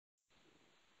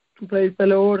Praise the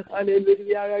Lord. Hallelujah.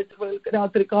 വ്യാഴാഴ്ച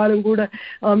രാത്രി കാലം കൂടെ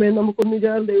ആമേൻ നമുക്കൊന്നു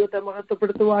ചേർന്ന് ദൈവത്തെ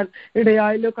മഹത്വപ്പെടുത്തുവാൻ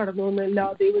ഇടയായല്ലോ. കടന്നു വന്ന എല്ലാ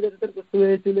ദൈവചരിത്ര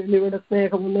ക്രിസ്തുവേശുവിൽ ഇവിടെ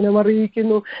സ്നേഹവന്ദനം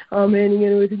അറിയിക്കുന്നു. ആമേൻ.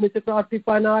 ഇങ്ങനെ ഒരുമിച്ച്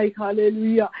പ്രാർത്ഥിപ്പാനായി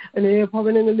ഹല്ലേലൂയ അനേക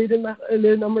ഭവനങ്ങളിലിരുന്ന്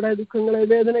നമ്മുടെ ദുഃഖങ്ങളെ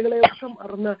വേദനകളെ ഒക്കെ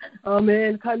മറന്ന്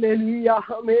ആമേൻ ഹല്ലേലൂയ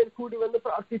ആമേൻ കൂടി വന്ന്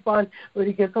പ്രാർത്ഥിപ്പാൻ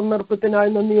ഒരിക്കൽ സന്ദർഭത്തിനായി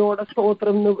നന്ദിയോടെ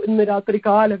സ്തോത്രം. ഇന്ന് രാത്രി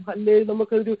കാലം ഹല്ലേലൂയ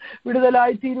നമുക്കൊരു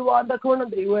വിടുതലായി തീരുവാൻ തക്കവണ്ണം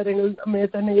ദൈവകരങ്ങൾ നമ്മെ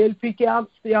തന്നെ ഏൽപ്പിക്കാം.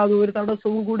 യാതൊരു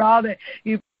തടസ്സവും കൂടാതെ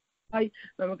ഈ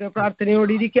നമുക്ക്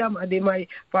പ്രാർത്ഥനയോടിരിക്കാം. ആദ്യമായി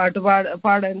പാട്ട്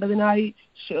പാടേണ്ടതിനായി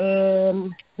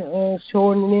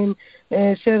ഷോണിനെയും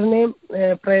ഷെറിനെയും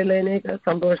പ്രയർലൈനേക്ക്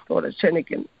സന്തോഷത്തോടെ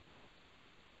ക്ഷണിക്കുന്നു.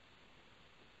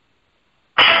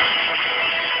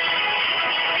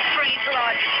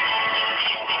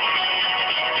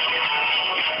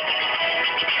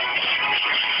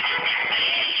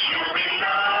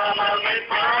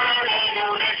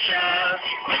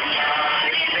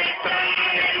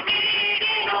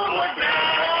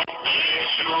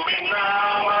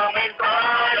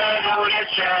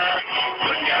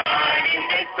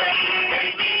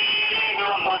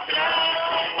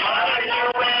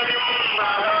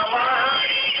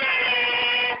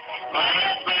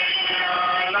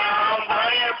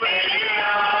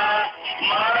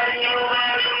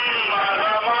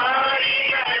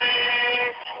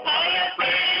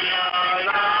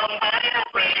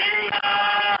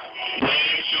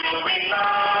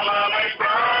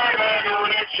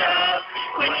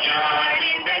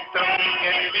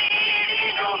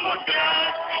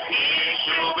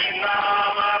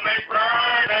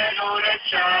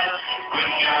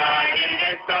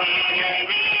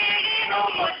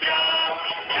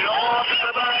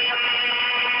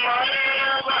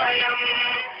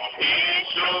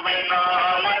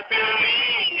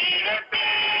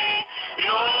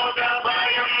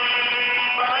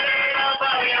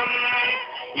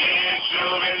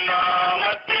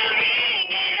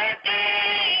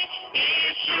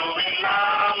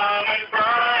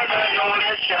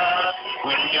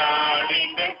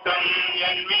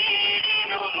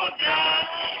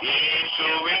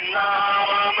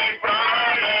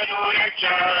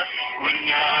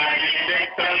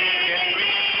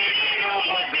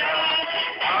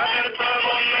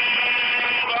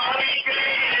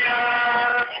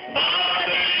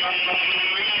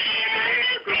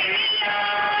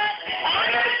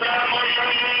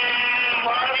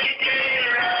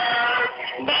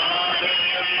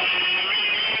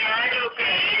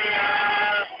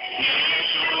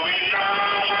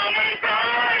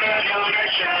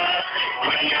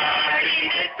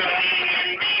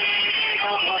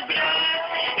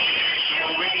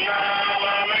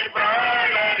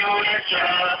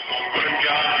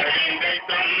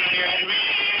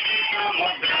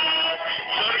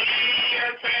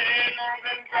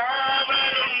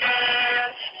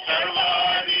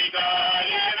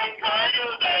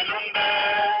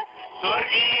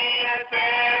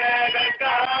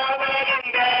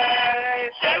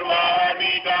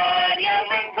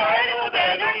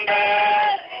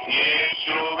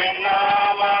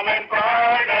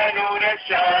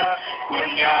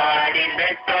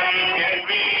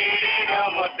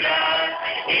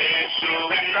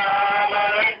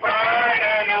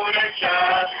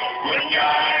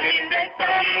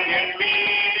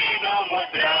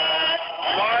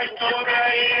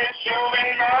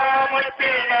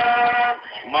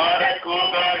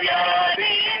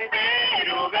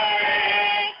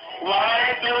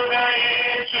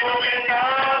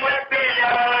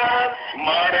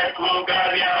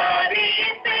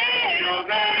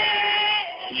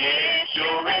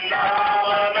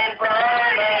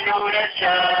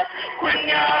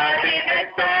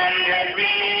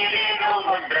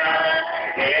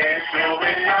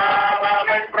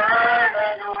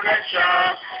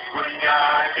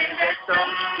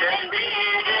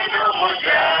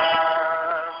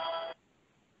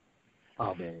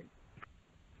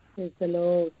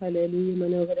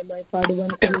 മനോഹരമായി പാടുവാൻ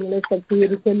നിങ്ങളെ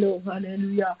ശക്തീകരിച്ചല്ലോ.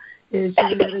 ഹല്ലേലൂയ.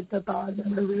 യേശുവിന്റെ രക്തത്താൽ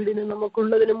നമ്മുടെ വീടിന്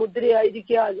നമുക്കുള്ളതിന്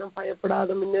മുദ്രയായിരിക്കുക. നാം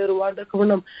ഭയപ്പെടാതെ മുന്നേറുവാൻ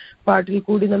തക്കവണ്ണം പാട്ടിൽ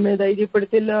കൂടി നമ്മെ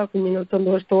ധൈര്യപ്പെടുത്തില്ല. കുഞ്ഞുങ്ങൾ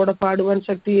സന്തോഷത്തോടെ പാടുവാൻ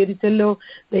ശക്തീകരിച്ചല്ലോ.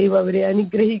 ദൈവം അവരെ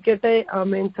അനുഗ്രഹിക്കട്ടെ.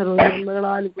 ആമേൻ.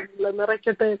 സർവ്വനന്മകളാൽ കുഞ്ഞുങ്ങളെ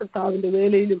നിറയ്ക്കട്ടെ. കർത്താവിന്റെ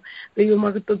വേലയിലും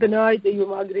ദൈവമഹത്വത്തിനായി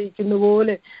ദൈവം ആഗ്രഹിക്കുന്ന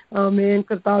പോലെ ആമേൻ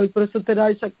കർത്താവിൽ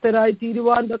പ്രസിദ്ധരായി ശക്തരായി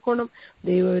തീരുവാൻ തക്കവണ്ണം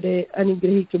ദൈവം അവരെ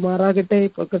അനുഗ്രഹിക്കുമാറാകട്ടെ.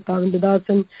 ഇപ്പോൾ കർത്താവിന്റെ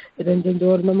ദാസൻ രഞ്ജൻ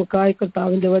ജോർ നമുക്കായി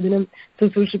കർത്താവിന്റെ വചനം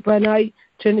ശുശ്രൂഷിപ്പാനായി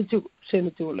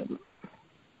ക്ഷണിച്ചുകൊള്ളുന്നു.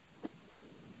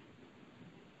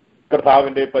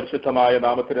 കർത്താവിന്റെ പരിശുദ്ധമായ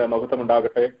നാമത്തിന്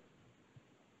മഹത്വമുണ്ടാകട്ടെ.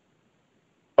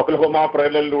 ഒക്ലഹോമ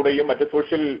പ്രയർലൈനിലൂടെയും മറ്റ്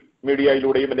സോഷ്യൽ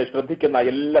മീഡിയയിലൂടെയും എന്നെ ശ്രദ്ധിക്കുന്ന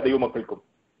എല്ലാ ദൈവമക്കൾക്കും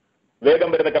വേഗം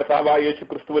വരുന്ന കർത്താവായ യേശു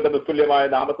ക്രിസ്തുവിന്റെ നിസ്തുല്യമായ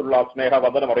നാമത്തിലുള്ള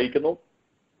സ്നേഹവന്ദനം അറിയിക്കുന്നു.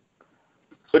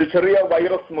 ഒരു ചെറിയ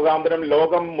വൈറസ് മുഖാന്തരം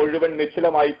ലോകം മുഴുവൻ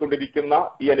നിശ്ചലമായിക്കൊണ്ടിരിക്കുന്ന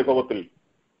ഈ അനുഭവത്തിൽ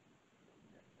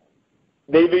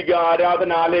ദൈവിക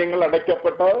ആരാധനാലയങ്ങൾ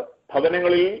അടയ്ക്കപ്പെട്ട്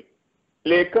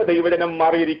ഭവനങ്ങളിലേക്ക് ദൈവജനം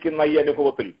മാറിയിരിക്കുന്ന ഈ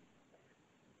അനുഭവത്തിൽ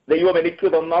ദൈവം എനിക്ക്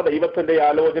തന്ന ദൈവത്തിന്റെ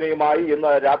ആലോചനയുമായി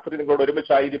ഇന്ന് രാത്രി നിങ്ങളോട്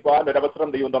ഒരുമിച്ചായിരിക്കാൻ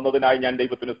ഒരവസരം ദൈവം തന്നതിനായി ഞാൻ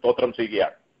ദൈവത്തിന് സ്തോത്രം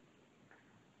ചെയ്യുകയാണ്.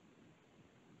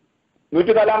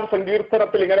 104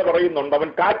 സങ്കീർത്തനത്തിൽ ഇങ്ങനെ പറയുന്നുണ്ട്, അവൻ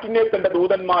കാറ്റിനെ തന്റെ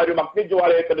ദൂതന്മാരും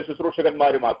അഗ്നിജ്വാലയെ തന്റെ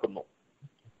ശുശ്രൂഷകന്മാരുമാക്കുന്നു.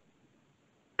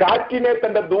 കാറ്റിനെ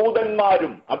തന്റെ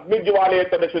ദൂതന്മാരും അഗ്നിജ്വാലയെ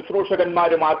തന്റെ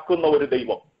ശുശ്രൂഷകന്മാരുമാക്കുന്ന ഒരു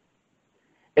ദൈവം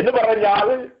എന്ന് പറഞ്ഞാൽ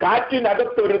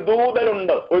കാറ്റിനകത്ത് ഒരു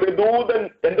ദൂതനുണ്ട്. ഒരു ദൂതൻ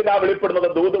എന്തിനാ വെളിപ്പെടുന്നത്?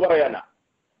 ദൂത് പറയാനാ.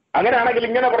 അങ്ങനെയാണെങ്കിൽ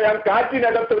ഇങ്ങനെ പറയാം,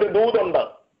 കാറ്റിനകത്ത് ഒരു ദൂതുണ്ട്.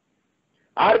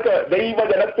 ആർക്ക്?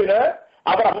 ദൈവജനത്തിന്.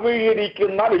 അവർ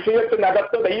അഭിമുഖീകരിക്കുന്ന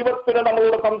വിഷയത്തിനകത്ത് ദൈവത്തിന്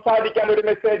നമ്മളോട് സംസാരിക്കാൻ ഒരു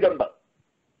മെസ്സേജ് ഉണ്ട്.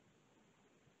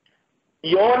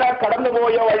 യോന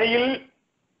കടന്നുപോയ വഴിയിൽ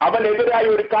അവനെതിരായി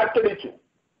ഒരു കാറ്റടിച്ചു,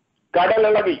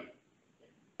 കടലിളകി.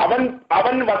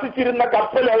 അവൻ വസിച്ചിരുന്ന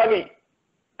കപ്പൽ ഇളകി,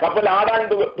 കപ്പൽ ആടാൻ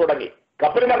തുടങ്ങി.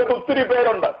 കപ്പലിനകത്ത് ഒത്തിരി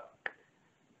പേരുണ്ട്.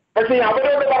 പക്ഷെ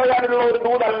അവരോട് പറയാനുള്ള ഒരു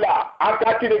ദൂതല്ല ആ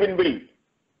കാറ്റിന് പിൻപിൽ.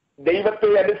 ദൈവത്തെ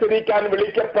അനുസരിക്കാൻ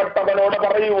വിളിക്കപ്പെട്ടവനോട്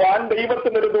പറയുവാൻ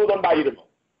ദൈവത്തിനൊരു ദൂതുണ്ടായിരുന്നു.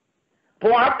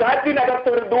 അപ്പോ ആ കാറ്റിനകത്ത്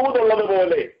ഒരു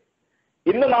ദൂതുള്ളതുപോലെ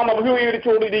ഇന്ന് നാം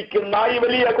അഭിമുഖീകരിച്ചുകൊണ്ടിരിക്കുന്ന ഈ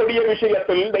വലിയ കൊടിയ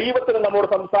വിഷയത്തിൽ ദൈവത്തിന് നമ്മോട്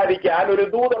സംസാരിക്കാൻ ഒരു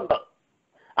ദൂതുണ്ട്.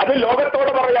 അത്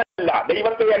ലോകത്തോട് പറയാനല്ല,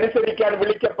 ദൈവത്തെ അനുസരിക്കാൻ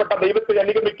വിളിക്കപ്പെട്ട, ദൈവത്തെ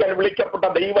അനുഗമിക്കാൻ വിളിക്കപ്പെട്ട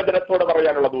ദൈവജനത്തോട്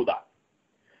പറയാനുള്ള ദൂതാണ്.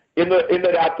 ഇന്ന്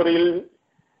രാത്രിയിൽ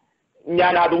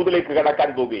ഞാൻ ആ ദൂതിലേക്ക് കടക്കാൻ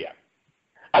പോവുകയാണ്.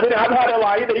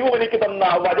 അതിനാധാരമായി ദൈവം എനിക്ക് തന്ന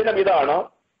വചനം ഇതാണ്.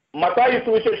 മത്തായി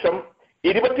സുവിശേഷം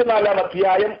 24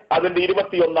 അധ്യായം അതിന്റെ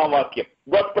 21 വാക്യം.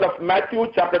 Gospel of Matthew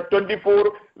chapter 24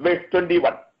 verse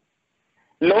 21.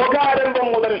 ലോകാരംഭം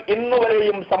മുതൽ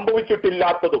ഇന്നുവരെയും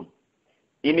സംഭവിച്ചിട്ടില്ലാത്തതും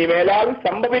ഇനിമേലാൽ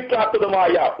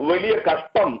സംഭവിക്കാത്തതുമായ വലിയ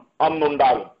കഷ്ടം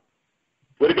അന്നുണ്ടാകും.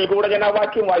 ഒരിക്കൽ കൂടെ ഞാൻ ആ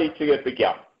വാക്യം വായിച്ചു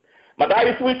കേൾപ്പിക്കാം.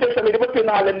 മത്തായി സുവിശേഷം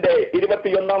 24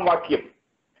 21 വാക്യം.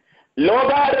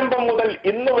 ലോകാരംഭം മുതൽ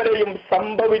ഇന്നുവരെയും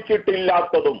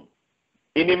സംഭവിച്ചിട്ടില്ലാത്തതും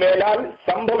ഇനിമേലാൽ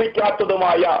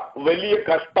സംഭവിക്കാത്തതുമായ വലിയ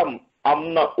കഷ്ടം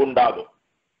അന്ന് ഉണ്ടാകും.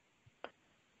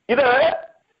 ഇത്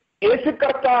യേശു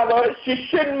കർത്താവ്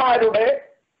ശിഷ്യന്മാരുടെ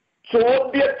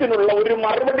ചോദ്യത്തിനുള്ള ഒരു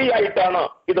മറുപടിയായിട്ടാണ്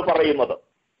ഇത് പറയുന്നത്.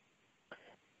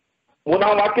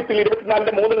 3 വാക്യത്തിൽ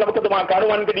 24:3 നമുക്കത്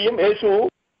കാണുവാൻ കഴിയും. യേശു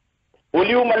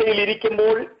ഒലിവുമലയിൽ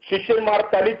ഇരിക്കുമ്പോൾ ശിഷ്യന്മാർ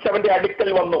തനിച്ചവന്റെ അടുക്കൽ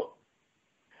വന്നു.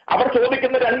 അവർ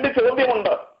ചോദിക്കുന്ന 2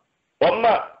 ചോദ്യമുണ്ട്.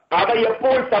 ഒന്ന്, അത്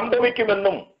എപ്പോൾ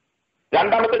സംഭവിക്കുമെന്നും,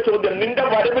 രണ്ടാമത്തെ ചോദ്യം, നിന്റെ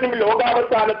വരവിനും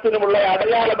ലോകാവസാനത്തിനുമുള്ള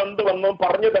അടയാളം എന്തുവെന്നും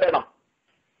പറഞ്ഞു തരണം.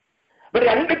 അപ്പൊ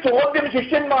 2 ചോദ്യം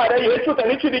ശിഷ്യന്മാരെ യേശു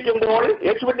തനിച്ചിരിക്കുമ്പോൾ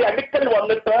യേശുവിന്റെ അടുക്കൽ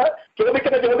വന്നിട്ട്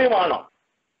ചോദിക്കുന്ന ചോദ്യമാണ്.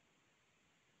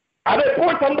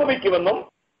 അതെപ്പോൾ സംഭവിക്കുമെന്നും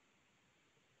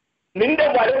നിന്റെ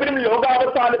വരവിനും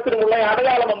ലോകാവസാനത്തിനുമുള്ള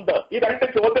അടയാളം എന്ത്? ഈ 2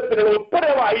 ചോദ്യത്തിനുള്ള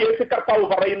ഉത്തരമായി യേശു കർത്താവ്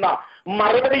പറയുന്ന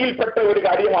മറുപടിയിൽപ്പെട്ട ഒരു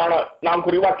കാര്യമാണ് നാം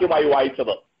കുറിവാക്യമായി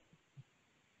വായിച്ചത്.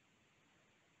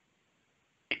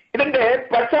 ഇതിന്റെ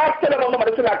പശ്ചാത്തലം ഒന്ന്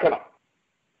മനസ്സിലാക്കണം.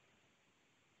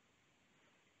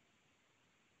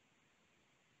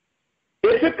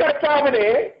 യേശു കർത്താവിനെ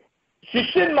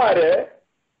ശിഷ്യന്മാര്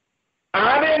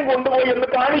ആലയം കൊണ്ടുപോയി എന്ന്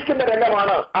കാണിക്കുന്ന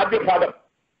രംഗമാണ് ആദ്യ ഭാഗം.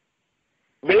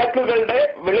 വിളക്കുകളുടെ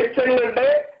വെളിച്ചങ്ങളുടെ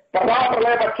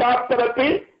പ്രഭാപ്രളയ പശ്ചാത്തലത്തിൽ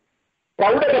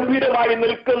പ്രൗഢഗംഭീരമായി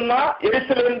നിൽക്കുന്ന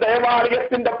യെരുശലേം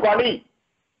ദേവാലയത്തിന്റെ പണി,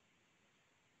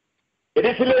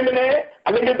 യെരുശലേമിനെ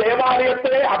അല്ലെങ്കിൽ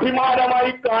ദേവാലയത്തെ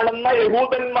അഭിമാനമായി കാണുന്ന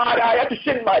യഹൂദന്മാരായ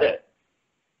ശിഷ്യന്മാര്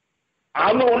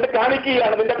അന്നുകൊണ്ട്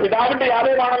കാണിക്കുകയാണ്, നിന്റെ പിതാവിന്റെ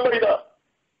ആലയമാണല്ലോ ഇത്,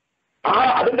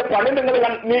 അതിന്റെ പണി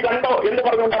നീ കണ്ടോ എന്ന്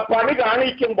പറഞ്ഞുകൊണ്ട് ആ പണി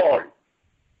കാണിക്കുമ്പോൾ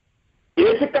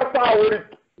യേശു കർത്താവ്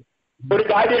ഒരു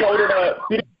കാര്യം അവരോട്,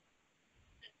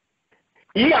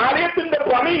 ഈ ആലയത്തിന്റെ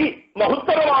പണി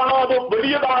മഹത്തരമാണോ, അത്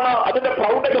വലിയതാണ്, അതിന്റെ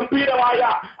പ്രൗഢഗംഭീരമായ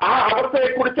ആ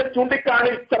അവസ്ഥയെക്കുറിച്ച്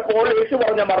ചൂണ്ടിക്കാണിച്ചപ്പോൾ യേശു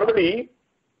പറഞ്ഞ മറുപടി,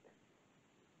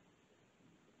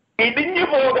 ഇടിഞ്ഞു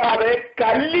പോകാതെ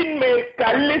കല്ലിന്മേൽ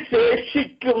കല്ല്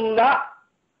ശേഷിക്കുന്ന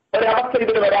ഒരവസ്ഥ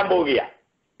ഇതിന് വരാൻ പോവുകയാണ്.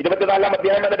 24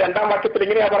 അധ്യായം 2 വാക്യത്തിൽ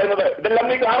ഇങ്ങനെയാ പറയുന്നത്. ഇതെല്ലാം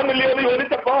നീ കാണുന്നില്ലയോ എന്ന്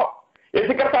ചോദിച്ചപ്പോ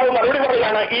യേശു കർത്താവ് മറുപടി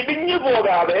പറയാണ്, ഇടിഞ്ഞു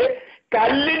പോകാതെ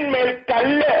കല്ലിന്മേൽ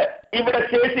കല്ല് ഇവിടെ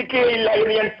ശേഷിക്കുകയില്ല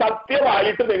എന്ന് ഞാൻ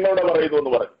സത്യമായിട്ട് നിങ്ങളോട് പറയുന്നു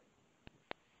എന്ന് പറഞ്ഞു.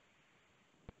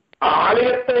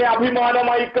 ആലയത്തെ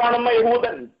അഭിമാനമായി കാണുന്ന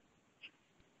യഹൂദൻ,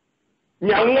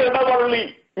 ഞങ്ങളുടെ പള്ളി,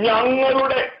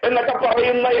 ഞങ്ങളുടെ എന്നൊക്കെ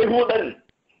പറയുന്ന യഹൂദൻ,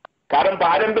 കാരണം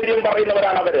പാരമ്പര്യം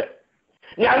പറയുന്നവരാണ് അവര്,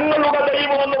 ഞങ്ങളുടെ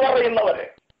ദൈവം എന്ന് പറയുന്നവര്,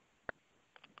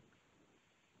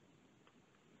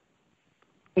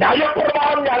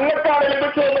 ന്യായപ്രമാണം ഞങ്ങൾക്കാണ്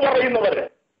ലഭിച്ചതെന്ന് പറയുന്നവര്,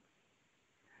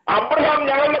 അബ്രഹാം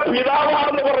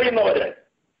പിതാവാണെന്ന് പറയുന്നവര്,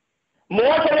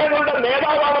 മോശ ഞങ്ങളുടെ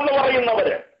നേതാവാണെന്ന്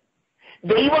പറയുന്നവര്,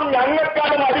 ദൈവം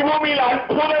ഞങ്ങൾക്കാണ് മരുഭൂമിയിൽ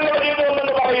അത്ഭുതങ്ങൾ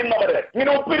ചെയ്തുവെന്ന് പറയുന്നവര്,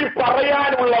 ഇങ്ങനെ ഒത്തിരി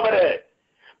പറയാനുള്ളവര്,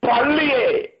 പള്ളിയെ,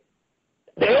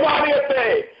 ദേവാലയത്തെ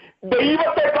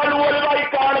ദൈവത്തെക്കാൾ വലുതായി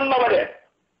കാണുന്നവര്,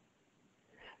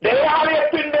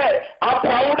 ദേവാലയത്തിന്റെ ആ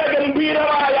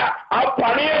പ്രൗഢഗംഭീരമായ ആ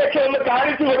പണിയൊക്കെ ഒന്ന്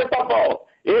കാണിച്ചു കൊടുത്തപ്പോ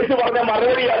യേശു പറഞ്ഞ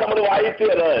മറുപടിയാണ് നമ്മൾ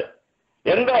വായിച്ചത്.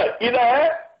 എന്ത്? ഇത്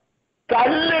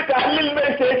കല്ലിൽ മേൽ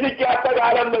ശേഷിക്കാത്ത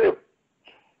കാലം വരും.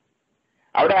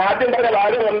 അവിടെ ആദ്യം പറഞ്ഞ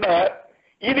ഭാഗമുണ്ട്,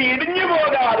 ഇത് ഇടിഞ്ഞു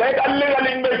പോകാതെ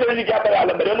കല്ലിന്മേൽ ശേഷിക്കാത്ത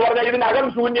കാലം വരും എന്ന് പറഞ്ഞാൽ ഇതിനകം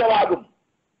ശൂന്യമാകും.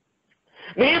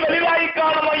 നീ വലുതായി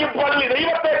കാണുന്ന ഈ പള്ളി,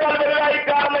 ദൈവത്തെക്കാൾ വലുതായി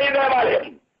കാണുന്ന ഈ ദേവാലയം,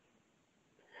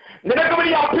 നിനക്ക്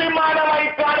വലിയ അഭിമാനമായി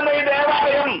കാണുന്ന ഈ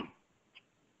ദേവാലയം,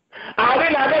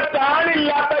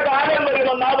 അതിനകത്താണില്ലാത്ത കാലം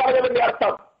വരുമെന്നാ പറഞ്ഞതിന്റെ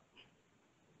അർത്ഥം.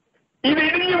 ഇത്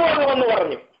ഇടിഞ്ഞു പോകുമെന്ന്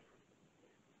പറഞ്ഞു.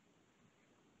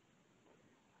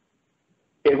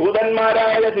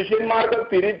 യഹൂദന്മാരായ ശിഷ്യന്മാർക്ക്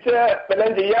തിരിച്ച്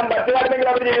വല്ലതും ചെയ്യാൻ പറ്റുമായിരുന്നെങ്കിൽ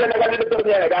അവർ ചെയ്തതിന്റെ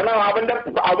കല്ലെടുത്തെറിഞ്ഞാണ്. കാരണം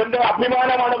അവന്റെ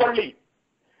അഭിമാനമാണ് പള്ളി.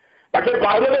 പക്ഷെ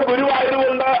പറഞ്ഞത്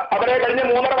ഗുരുവായതുകൊണ്ട് അവരെ കഴിഞ്ഞ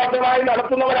 3.5 വർഷമായി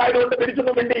നടത്തുന്നവരായതുകൊണ്ട്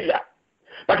തിരിച്ചൊന്നും വേണ്ടിയില്ല.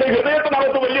 പക്ഷെ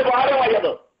ഹൃദയത്തിനകത്ത് വലിയ ഭാരമായി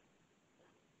അത്.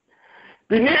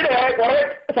 പിന്നീട് കുറെ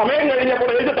സമയം കഴിഞ്ഞപ്പോൾ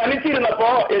യേശു തനിച്ചിരുന്നപ്പോ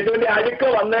യേശുവിന്റെ അടുക്ക്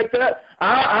വന്നിട്ട്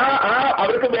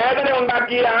അവർക്ക് വേദന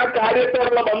ഉണ്ടാക്കിയ ആ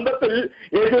കാര്യത്തോടുള്ള ബന്ധത്തിൽ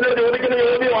യേശുവിനെ ചോദിക്കുന്ന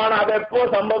ചോദ്യമാണ്, അതെപ്പോ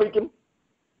സംഭവിക്കും?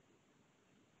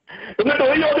 എന്നിട്ട്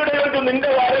ഒരു ചോദ്യം ചോദിച്ചു, നിന്റെ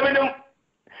വരവിനും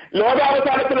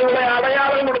ലോകാവസാനത്തിലൂടെ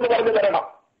അടയാളം കൊടുത്ത് പറഞ്ഞു തരണം.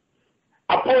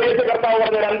 അപ്പോ യേശു കർത്താവ്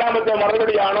പറഞ്ഞ രണ്ടാമത്തെ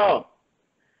മറുപടിയാണ്,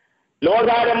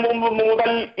 ലോകാരംഭം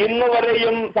മുതൽ ഇന്ന്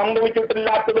വരെയും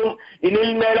സംഭവിച്ചിട്ടില്ലാത്തതും ഇനിൽ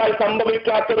മേലാൽ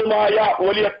സംഭവിക്കാത്തതുമായ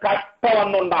വലിയ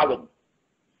കഷ്ടമെന്നുണ്ടാകും.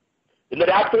 ഇന്ന്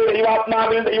രാത്രി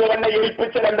ദൈവാത്മാവിൽ ദൈവം എന്നെ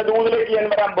ഏൽപ്പിച്ച 2 ദൂതിലേക്ക് ഞാൻ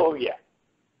വരാൻ പോവുകയാണ്.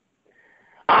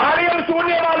 ആലയം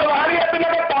ശൂന്യമാണ്,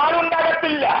 ആലയത്തിനകത്ത്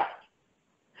ആളുണ്ടാകത്തില്ല.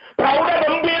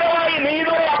 പ്രൗഢഗംഭീരമായി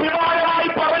നീതിയുടെ അഭിമാനമായി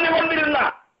പറഞ്ഞുകൊണ്ടിരുന്ന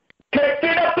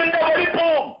കെട്ടിടത്തിന്റെ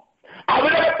വലിപ്പവും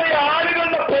അവരകത്തെ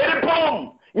ആളുകളുടെ പെരുപ്പവും,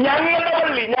 ഞങ്ങളുടെ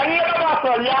പള്ളി, ഞങ്ങളുടെ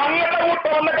മാത്രം, ഞങ്ങളുടെ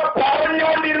കൂട്ടം എന്നൊക്കെ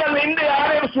പറഞ്ഞുകൊണ്ടിരുന്ന നിന്റെ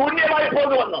ആലയം ശൂന്യമായി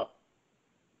പോകുമെന്ന്.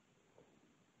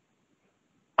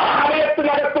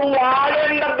 ആലയത്തിനകത്ത്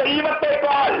വാഴേണ്ട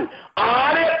ദൈവത്തെക്കാൾ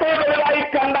ആലയത്തെ വലുതായി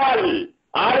കണ്ടാൽ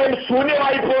ആലയം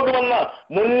ശൂന്യമായി പോകുമെന്ന്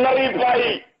മുന്നറിയിപ്പായി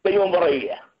ദൈവം പറയുക.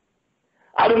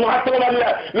 അത് മാത്രമല്ല,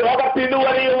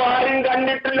 ലോകത്തിതുവരെയും ആരും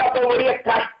കണ്ടിട്ടില്ലാത്ത വലിയ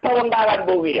കഷ്ടമുണ്ടാകാൻ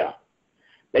പോവുകയാണ്.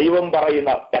 ദൈവം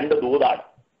പറയുന്ന 2 ദൂതാണ്.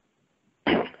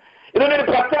 ഇതിനൊരു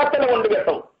പശ്ചാത്തലമുണ്ട്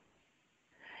കേട്ടോ.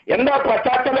 എന്താ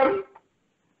പശ്ചാത്തലം?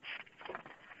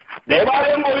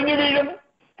 ദേവാലയം പൊളിഞ്ഞു വീഴും,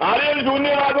 ആലയം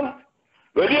ശൂന്യമാകും,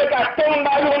 വലിയ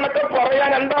കഷ്ടമുണ്ടാകുമെന്നൊക്കെ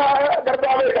പറയാൻ എന്താ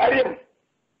കർത്താവ് കാര്യം?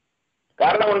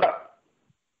 കാരണമുണ്ട്.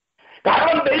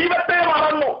 കാരണം ദൈവത്തെ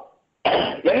മറന്നു.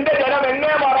 എന്റെ ജനം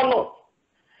എന്നെ മറന്നു.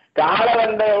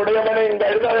 കാളവന്റെ ഉടയവനെയും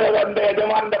കഴുതവന്റെ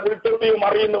യജമാന്റെ പുൽത്തൊട്ടിയും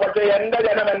അറിയുന്നു, പക്ഷെ എന്റെ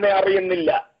ജനം എന്നെ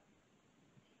അറിയുന്നില്ല.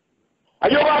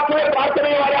 അയ്യോ, വാക്കുകൾ,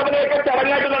 പ്രാർത്ഥനയും ആരാധനയൊക്കെ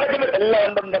ചടങ്ങായിട്ട് നടക്കുന്നുണ്ട്, എല്ലാം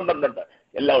ഉണ്ട്,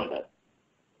 എല്ലാം ഉണ്ട്.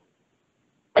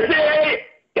 പക്ഷേ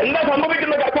എന്താ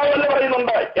സംഭവിക്കുന്ന? കർത്താവ് എന്ന്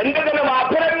പറയുന്നുണ്ട്, എന്റെ ജനം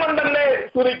അധരം കൊണ്ട് എന്നെ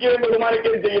സ്തുതിക്കുകയും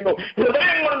ബഹുമാനിക്കുകയും ചെയ്യുന്നു,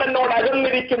 ഹൃദയം കൊണ്ട് എന്നോട്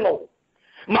അകന്നിരിക്കുന്നു.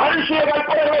 മനുഷ്യ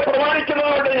കൽപ്പനകളെ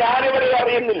പ്രമാണിക്കുന്നതുകൊണ്ട് ഞാനിവരെ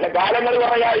അറിയുന്നില്ല. കാലങ്ങൾ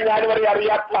പറയായി ഞാനിവരെ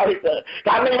അറിയാത്തായിട്ട്.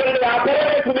 കാരണം ഇവരുടെ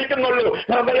അധരമേ സ്തുതിക്കുന്നുള്ളൂ,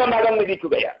 ഹൃദയം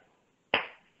അകന്നിരിക്കുകയാണ്.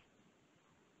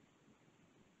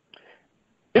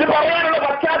 ഇത് പറയാനുള്ള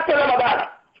പശ്ചാത്തലം അതാണ്.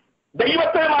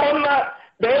 ദൈവത്തെ മറന്ന്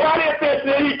ദേവാലയത്തെ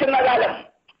സ്നേഹിക്കുന്ന കാലം.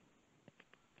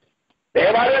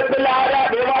 ദേവാലയത്തിലെ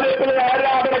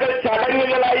ആരാധനകൾ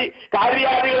ചടങ്ങുകളായി,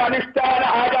 കാര്യാദികൾ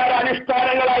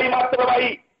ആചാരാനുഷ്ഠാനങ്ങളായി മാത്രമായി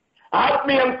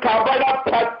ആത്മീയം കപട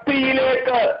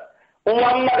ഭക്തിയിലേക്ക്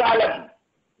വന്ന കാലം.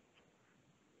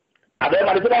 അത്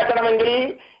മനസ്സിലാക്കണമെങ്കിൽ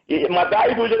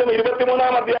മത്തായി സൂചകം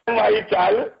 23-ാം അധ്യായം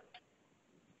വായിച്ചാൽ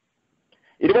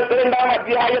 22-ാം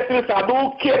അധ്യായത്തിൽ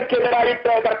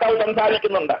സദൂക്യർക്കെതിരായിട്ട് കർത്താവ്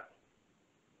സംസാരിക്കുന്നുണ്ട്.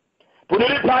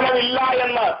 പുനരുത്ഥാനമില്ല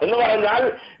എന്ന് പറഞ്ഞാൽ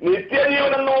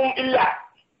നിത്യജീവനൊന്നും ഇല്ല.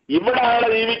 ഇവിടാണ്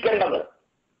ജീവിക്കേണ്ടത്,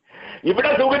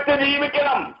 ഇവിടെ സുഖിച്ച്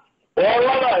ജീവിക്കണം.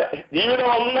 ഉള്ളത് ജീവിതം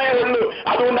ഒന്നേ ഉള്ളൂ,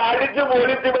 അതുകൊണ്ട് അടിച്ചു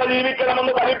പൊളിച്ച് ഇവിടെ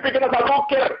ജീവിക്കണമെന്ന് പഠിപ്പിക്കുന്ന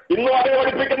സദൂക്യർ ഇന്നും അതേ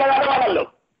പഠിപ്പിക്കുന്ന കാലമാണല്ലോ.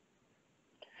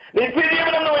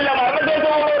 നിത്യജീവനൊന്നുമില്ല,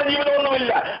 മരണശേഷമുള്ള ഒരു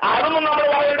ജീവിതമൊന്നുമില്ല. അതൊന്നും നമ്മൾ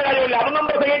പറയേണ്ട കാര്യമില്ല, അതൊന്നും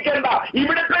പ്രസംഗിക്കേണ്ട.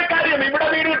 ഇവിടുത്തെ കാര്യം, ഇവിടെ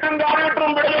വീട് കിട്ടും, കാർ കിട്ടും,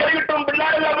 ഇവിടെ ജോലി കിട്ടും,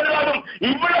 പിള്ളേരെല്ലാം വലുതാകും,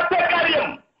 ഇവിടത്തെ കാര്യം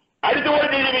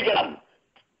അടിച്ചുപൊളിച്ച് ജീവിക്കണം.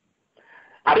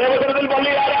 അതേവസരത്തിൽ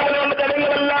പള്ളി ആരാധന കൊണ്ട്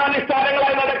ജനങ്ങളെല്ലാം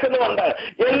അനുഷ്ഠാനങ്ങളായി നടക്കുന്നുണ്ട്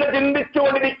എന്ന്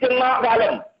ചിന്തിച്ചുകൊണ്ടിരിക്കുന്ന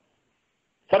കാലം.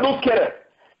 സദൂക്യര്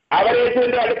അവർ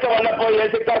യേശുവിന്റെ അടുത്ത് വന്നപ്പോൾ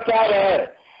യേശു കർത്താവ്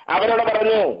അവരോട്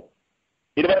പറഞ്ഞു,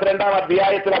 22-ാം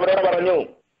അധ്യായത്തിൽ അവരോട് പറഞ്ഞു,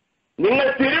 നിങ്ങൾ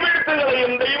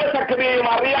തിരുവെഴുത്തുകളെയും ദൈവശക്തി ദൈവശക്തിയെയും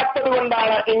അറിയാത്തത്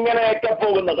കൊണ്ടാണ് ഇങ്ങനെയൊക്കെ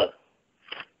പോകുന്നത്.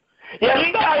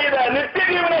 എന്തായത്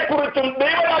നിത്യജീവനെ കുറിച്ചും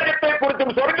ദൈവരാജ്യത്തെക്കുറിച്ചും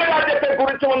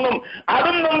സ്വർഗരാജ്യത്തെക്കുറിച്ചുമൊന്നും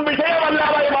അതൊന്നും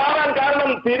വിഷയമല്ലാതായി മാറാൻ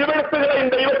കാരണം തിരുവെഴുത്തുകളെയും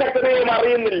ദൈവശക്തിയെയും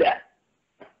അറിയുന്നില്ല.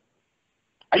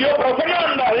 അയ്യോ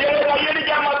പ്രസംഗമുണ്ട്, അത് ഞങ്ങൾ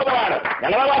കൈയടിക്കാൻ മാത്രമാണ്,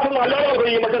 ഞങ്ങളെ ഭാഷം നല്ലോണം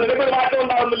ചെയ്യും, പക്ഷെ നിനക്കൊരു മാറ്റം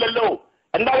ഉണ്ടാകുന്നില്ലല്ലോ.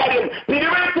 എന്താ കാര്യം?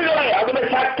 തിരുവെഴുത്തുകളെ അതിന്റെ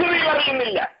ശക്തിയിൽ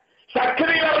അറിയുന്നില്ല.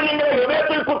 ശക്തിയിൽ അറിഞ്ഞിങ്ങനെ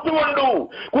ഹൃദയത്തിൽ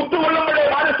കുത്തുകൊള്ളുമ്പോഴേ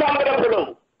മാനസാന്തരപ്പെടൂ.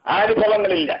 ആ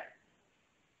അനുഭവങ്ങളില്ല.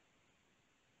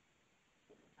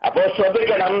 അപ്പോ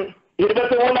ശ്രദ്ധിക്കണം,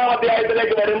 23-ാം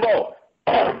അധ്യായത്തിലേക്ക് വരുമ്പോ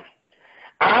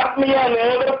ആത്മീയ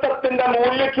നേതൃത്വത്തിന്റെ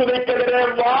മൂല്യച്യുതിക്കെതിരെ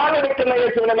വാളെടുക്കുന്ന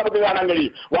യേശുവിനെ നമുക്ക് കാണാൻ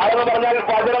കഴിയും. വാളെന്ന് പറഞ്ഞാൽ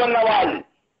വചനമെന്ന വാൾ.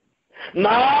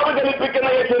 നാവ് ചലിപ്പിക്കുന്ന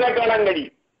യേശുവിനെ കാണാൻ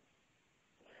കഴിയും.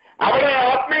 അവിടെ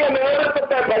ആത്മീയ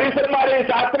നേതൃത്വത്തെ പരീശന്മാരെയും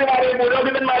ശാസ്ത്രിമാരെയും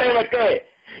പുരോഹിതന്മാരെയും ഒക്കെ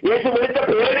യേശു വിളിച്ച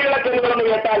പേരുകളൊക്കെ എന്ന്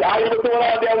കേട്ടാൽ ആ 23-ാം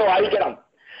അധ്യായം വായിക്കണം.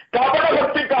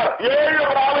 കപടഭക്തിക്കാർ 7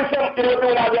 പ്രാവശ്യം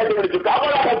 23-ാം അധ്യായത്തിൽ വിളിച്ചു.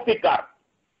 കപടഭക്തിക്കാർ.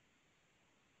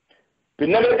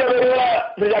 പിന്നെ വിളിച്ച പേരുകള്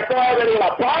ശക്തമായ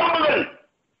പേരുകളാണ്. പാമ്പുകൾ,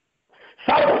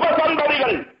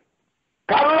 സർപ്പസന്തതികൾ,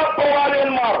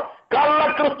 കള്ളപ്രവാചകന്മാർ,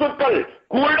 കള്ളക്രിസ്തുക്കൾ,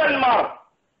 കുരുടന്മാർ,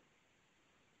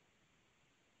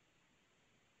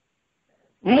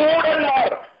 മൂഢന്മാർ,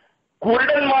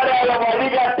 കുരുടന്മാരായ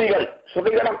വഴികാട്ടികൾ.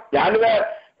 ശ്രദ്ധിക്കണം, ഞാനിത്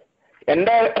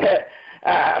എന്റെ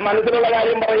മനസ്സിലുള്ള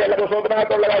കാര്യം പറയല്ല,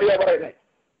 പുസ്തകത്തിനകത്തുള്ള കാര്യമാണ് പറയുന്നത്.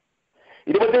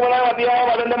 23-ാം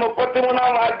അധ്യായം അതിന്റെ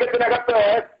 33-ാം വാക്യത്തിനകത്ത്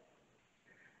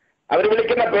അവർ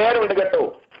വിളിക്കുന്ന പേരുണ്ട് കേട്ടോ.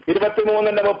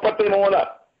 23-33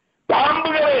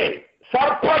 പാമ്പുകളെ,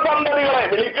 സർപ്പസന്തതികളെ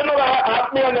വിളിക്കുന്നത്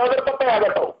ആത്മീയ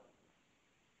നേതൃത്വത്തെയാകട്ടോ.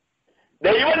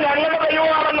 ദൈവം ഞങ്ങളുടെ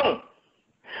ദൈവമാണെന്നും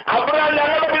അബ്രഹാം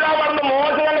ഞങ്ങളുടെ പിതാവാണെന്നും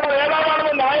മോശ ഞങ്ങളുടെ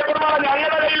നേതാവാണെന്നും ന്യായപ്രമാണം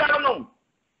ഞങ്ങളുടെ കയ്യിലാണെന്നും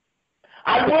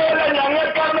അതുപോലെ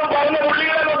ഞങ്ങൾക്കാണെന്നും പറഞ്ഞ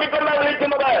പുള്ളികളെ നോക്കിക്കൊണ്ടാണ്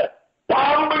വിളിക്കുന്നത്.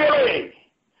 പാമ്പുകളെ,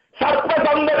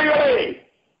 സർപ്പസന്തതികളെ,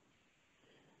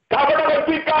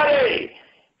 കപടഭക്തിക്കാരെ,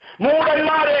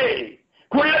 മൂഢന്മാരെ,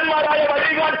 കുള്ളന്മാരായ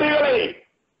വഴികാട്ടികളെ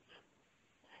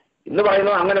എന്ന്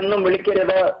പറയുന്നു. അങ്ങനൊന്നും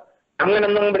വിളിക്കരുത്,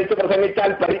 അങ്ങനൊന്നും വിളിച്ച്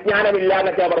പ്രസംഗിച്ചാൽ പരിജ്ഞാനമില്ല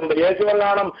എന്നൊക്കെ പറഞ്ഞത്.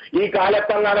 യേശുവെങ്ങാനും ഈ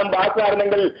കാലത്തെങ്ങാനും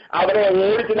ഭാഷയായിരുന്നെങ്കിൽ അവരെ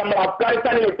ഓടിച്ച് നമ്മൾ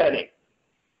അഫ്ഗാനിസ്ഥാനിൽ വിട്ടേനെ.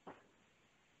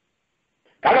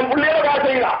 കാരണം പുള്ളിയുടെ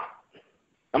ഭാഷയില്ല,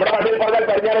 നമ്മുടെ ഭാഷയിൽ പറഞ്ഞാൽ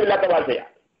പരിജ്ഞാനമില്ലാത്ത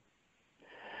ഭാഷയാണ്.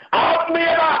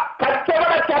 ആത്മീയത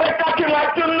കച്ചവട ചരക്കാക്കി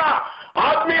മാറ്റുന്ന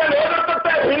ആത്മീയ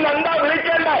നേതൃത്വത്തെ പിന്നെന്താ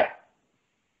വിളിക്കേണ്ടേ?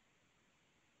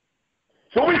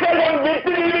 സുവിശേഷം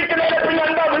വിറ്റ് ജീവിക്കുന്നതിനെ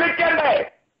പിന്നെന്താ വിളിക്കേണ്ടേ?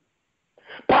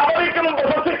 പദവിക്കും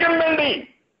പ്രശസ്തിക്കും വേണ്ടി,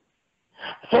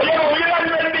 സ്വയം ഉയരാൻ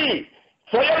വേണ്ടി,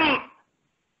 സ്വയം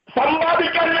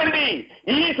സമ്പാദിക്കാൻ വേണ്ടി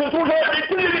ഈ ശുശ്രൂഷയെ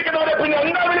വിറ്റ് ജീവിക്കുന്നവരെ പിന്നെ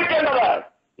എന്താ വിളിക്കേണ്ടത്?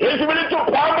 യേശു വിളിച്ചു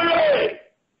പാമ്പുകളെ,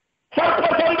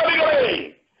 സർപ്പസന്തതികളെ,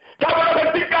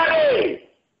 കപടഭക്തിക്കാരെ,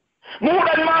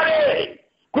 മൂഢന്മാരെ,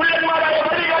 കുള്ളന്മാരായ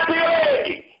വഴികാട്ടികളെ.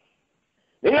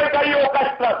 നിങ്ങൾക്കയ്യോ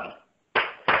കഷ്ടം,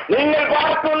 നിങ്ങൾ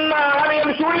പാർക്കുന്ന ആലയം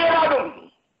ശൂന്യമാകും,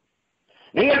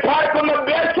 നിങ്ങൾ പാർക്കുന്ന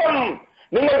ദേശം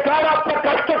നിങ്ങൾ കാണാത്ത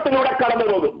കഷ്ടത്തിലൂടെ കടന്നു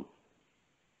പോകും.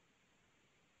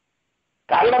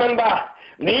 കാരണം എന്താ?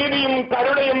 നീതിയും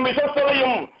കരുണയും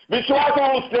വിശ്വസ്തതയും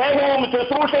വിശ്വാസവും സ്നേഹവും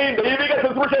ശുശ്രൂഷയും ദൈവിക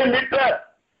ശുശ്രൂഷയും വിട്ട്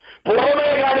പുറമേ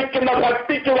കാണിക്കുന്ന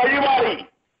ഭക്തിക്ക് വഴിമാറി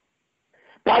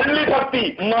പള്ളിഭക്തി,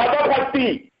 മതഭക്തി,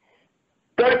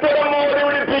 കെട്ടിടമോടെ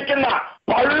വിളിപ്പിക്കുന്ന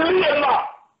പള്ളി എന്ന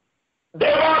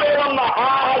ദേവാലയം എന്ന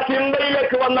ആ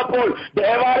ചിന്തയിലേക്ക് വന്നപ്പോൾ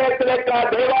ദേവാലയത്തെക്കാൾ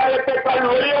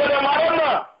വലിയവരെ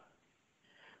മറന്ന്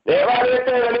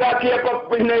ദേവാലയത്തെ വലുതാക്കിയപ്പോ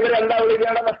പിന്നെ ഇവരെന്താ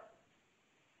വിളിക്കേണ്ടത്?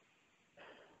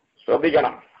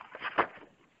 ശ്രദ്ധിക്കണം.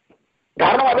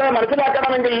 കാരണം അത്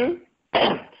മനസ്സിലാക്കണമെങ്കിൽ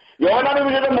യോഹന്നാന്റെ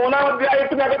വിശുദ്ധ 3-ാം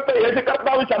അധ്യായത്തിനകത്ത് യേശു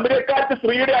കർത്താവ് ശമര്യക്കാരത്തി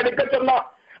സ്ത്രീയുടെ അടുക്കൽ ചെന്ന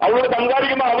അവളോട്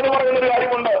സംസാരിക്കുമ്പോൾ അവന് പറയുന്നൊരു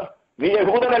കാര്യമുണ്ട്. നീ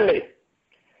യഹൂദനല്ലേ?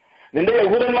 നിന്റെ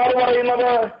യഹൂദന്മാർ പറയുന്നത്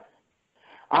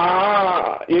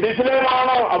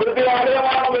യെരൂശലേമാണോ അവിടുത്തെ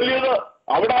ആലയമാണോ വലിയത്,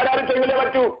 അവിടെ ആരാധിച്ചെങ്കിലേ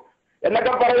പറ്റൂ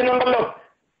എന്നൊക്കെ പറയുന്നുണ്ടല്ലോ.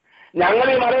 ഞങ്ങൾ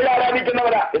ഈ മലയിൽ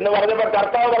ആരാധിക്കുന്നവരാ എന്ന് പറഞ്ഞപ്പോൾ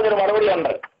കർത്താവ് പറഞ്ഞൊരു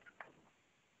മറുപടിയുണ്ട്.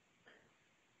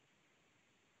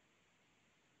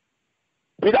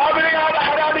 പിതാവിനെയാണ്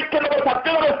ആരാധിക്കുന്നത്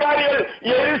സത്യനമസ്കാരികൾ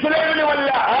യെരൂശലേമിലുമല്ല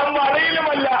ആ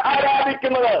മലയിലുമല്ല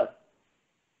ആരാധിക്കുന്നത്.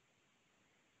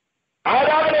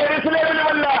 ആരാധന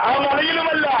യെരൂശലേമിലുമല്ല ആ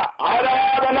മലയിലുമല്ല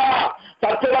ആരാധന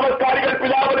സത്യനമസ്കാരികൾ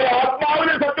പിതാവിനെ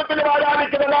ആത്മാവിലും സത്യത്തിലും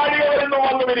ആരാധിക്കുന്ന നാഴിക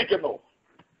വന്നിരിക്കുന്നു.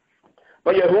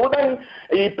 അപ്പൊ യഹൂദൻ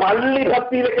ഈ പള്ളി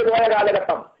ഭക്തിയിലേക്ക് പോയ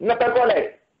കാലഘട്ടം ഇന്നത്തെ പോലെ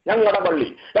ഞങ്ങളുടെ പള്ളി,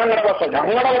 ഞങ്ങളുടെ വർഷം,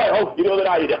 ഞങ്ങളുടെ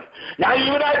 20,000, ഞാൻ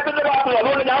 20,000ന്റെ ഭാഗത്ത്.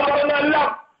 അതുകൊണ്ട് ഞാൻ പറയുന്നതെല്ലാം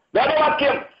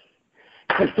വേദവാക്യം.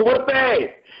 സുഹൃത്തെ,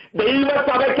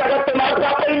 ദൈവസഭയ്ക്കകത്ത്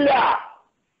നടപ്പാക്കയില്ല,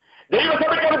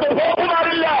 ദൈവസഭയ്ക്കകത്ത്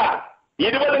പോപ്പുമാരില്ല.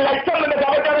 20 ലക്ഷം നിന്റെ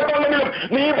സഭയ്ക്കകത്തുണ്ടെങ്കിലും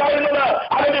നീ പറയുന്നത്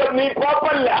അതിന് നീ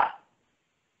പോപ്പല്ല.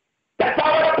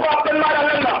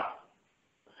 രക്ഷാപരപ്രാപ്തന്മാരല്ലെന്ന്.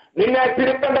 നിന്നെ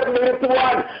തിരുത്തേണ്ടത്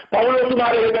തിരുത്തുവാൻ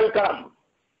പൗലോസുമാരെ എഴുന്നേൽക്കണം.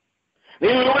 നീ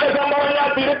ഇവിടെ സംഭവങ്ങൾ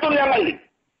തിരുത്തും. ഞങ്ങൾ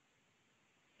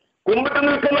കുമ്പിട്ട്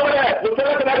നിൽക്കുന്നവര്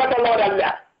പുസ്തകത്തിനകത്തുള്ളവരല്ല,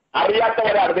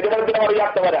 അറിയാത്തവരാണ്, തിരുവനന്തപുരം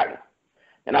അറിയാത്തവരാണ്.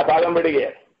 ഞാൻ ആ ഭാഗം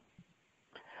വിടുകയാണ്.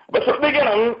 അപ്പൊ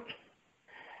ശ്രദ്ധിക്കണം,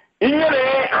 ഇങ്ങനെ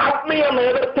ആത്മീയ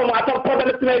നേതൃത്വം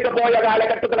അധപ്പതനത്തിലേക്ക് പോയ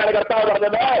കാലഘട്ടത്തിലാണ് കർത്താവ്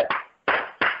പറഞ്ഞത്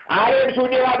ആരെയും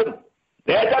ശൂന്യമാകും,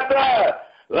 ദേശത്ത്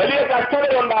വലിയ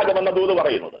കഷ്ടതയുണ്ടാകുമെന്ന ദൂത്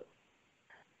പറയുന്നത്.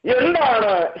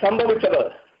 എന്താണ് സംഭവിച്ചത്?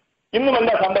 ഇന്നും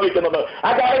എന്താ സംഭവിക്കുന്നത്? ആ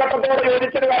കാലഘട്ടത്തോട്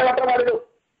യോജിച്ചൊരു കാലഘട്ടമായിരുന്നു.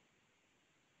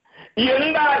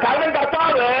 എന്താ കാരണം?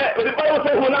 കർത്താവ് വെളിപ്പാട്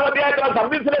 3-ാം അധ്യായത്തിൽ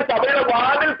സർവീസിലെ സഭയുടെ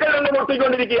വാതിൽക്കൽ നിന്ന്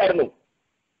മുട്ടിക്കൊണ്ടിരിക്കുകയായിരുന്നു.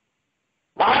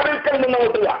 വാതിൽക്കൽ നിന്ന്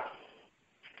മുട്ടുക.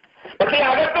 പക്ഷേ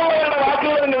അകത്തുള്ളവരുടെ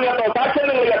വാക്കുകൾ നിങ്ങൾ കേട്ടോ, സാക്ഷ്യം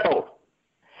നിങ്ങൾ കേട്ടോ.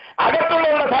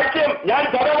 അകത്തുള്ളവരുടെ സാക്ഷ്യം, ഞാൻ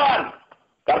ധനവാൻ,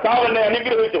 കർത്താവ് എന്നെ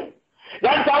അനുഗ്രഹിച്ചു,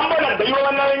 ഞാൻ സമ്പന്നൻ, ദൈവം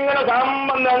എന്നെ ഇങ്ങനെ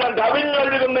സമ്പന്നൻ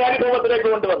കവിഞ്ഞൊഴുകുന്ന അനുഭവത്തിലേക്ക്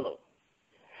കൊണ്ടുവന്നു,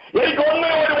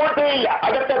 എനിക്കൊന്നും ഒരു മുട്ടുമില്ല.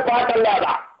 അകത്തെ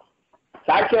പാട്ടല്ലാതാ,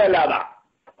 സാക്ഷ്യമല്ലാതാ.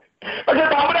 പക്ഷെ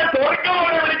നമ്മുടെ സ്വർഗം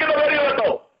അവരെ വിളിക്കുന്ന പേര് കേട്ടോ.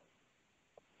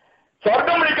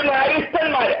 സ്വർഗം വിളിക്കുന്ന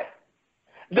അരിഷ്ടന്മാര്,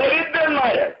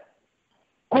 ദരിദ്രന്മാര്,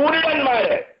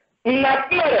 കുരുടന്മാര്,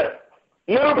 നഗ്നര്,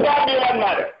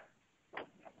 നിർഭാഗ്യവാന്മാര്.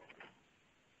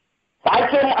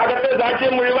 സാക്ഷ്യം, അകത്തെ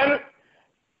സാക്ഷ്യം മുഴുവൻ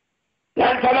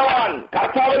ഞാൻ ധനവാൻ,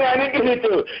 കർത്താവിനെ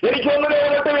അനുഗ്രഹിച്ചു, എനിക്കൊന്നിനെ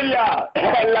ഒട്ടുമില്ല.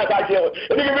 എല്ലാ സാക്ഷ്യവും,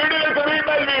 എനിക്ക് വീടുകൾക്ക്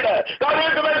വീടുമേൽ വീട്,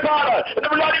 കാടുകൾക്ക് മേൽ കാട്, എന്റെ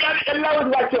പിള്ളേർ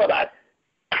എല്ലാവരും സാക്ഷ്യം അതാ.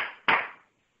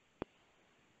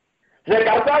 പക്ഷെ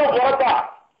കർത്താവ് പുറത്താ.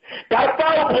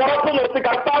 കർത്താവ് പുറത്ത് നിർത്തി.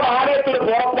 കർത്താവ് ആലയത്തിന്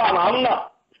പുറത്താണ്. അന്ന്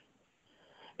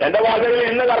എന്റെ ഭാഷയിൽ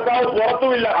ഇന്ന് കർത്താവ്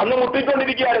പുറത്തുമില്ല, അന്ന്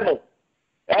മുട്ടിക്കൊണ്ടിരിക്കുകയായിരുന്നു.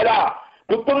 ഏതാ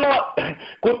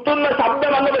കുത്തുന്ന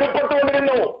ശബ്ദം അന്ന്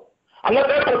വെളിപ്പെട്ടുകൊണ്ടിരുന്നു.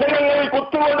 അന്നത്തെ പ്രസംഗങ്ങളിൽ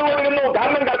കുത്തുകൊണ്ടുകൊണ്ടിരുന്നു.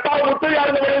 കാരണം കർത്താവ്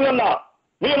മുട്ടുകയായിരുന്നു വെളിയിൽ നിന്ന്.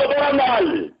 നീ ഒന്ന് തുറന്നാൽ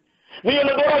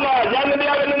ഞാൻ നിന്റെ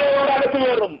അകന്നോട് അകത്ത്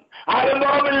കയറും. ആരും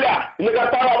തുറന്നില്ല. ഇന്ന്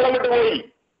കർത്താവ് അവിടെ വിട്ടുപോയി.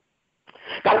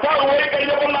 കർത്താവ് പോയി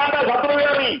കഴിഞ്ഞപ്പോൾ നാണ്ട ശത്രു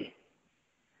കയറി,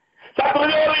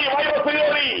 വൈറസ്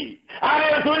കയറി,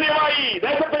 ആരെയും ശൂന്യമായി,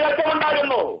 ദേശത്ത്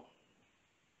കഷ്ടമുണ്ടാകുന്നു.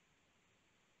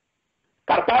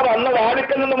 കർത്താവ് അന്ന്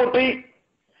വാതിക്കൽ നിന്ന് മുട്ടി.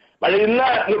 പക്ഷെ ഇന്ന്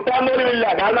മുട്ടാൻ പോലുമില്ല.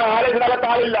 കാരണം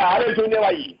ആലയത്തിനകത്താളില്ല, ആലയം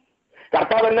ശൂന്യമായി.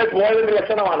 കർത്താവ് എന്നെ പോയതിന്റെ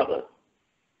ലക്ഷണമാണത്.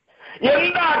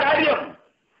 എന്താ കാര്യം?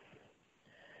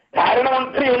 കാരണം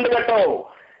ഒത്തിരിയുണ്ട് കേട്ടോ.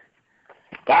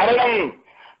 കാരണം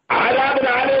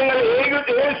ആരാധനാലയങ്ങൾ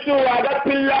യേശു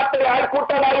അകത്തില്ലാത്ത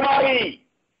ആൾക്കൂട്ടമായി മാറി.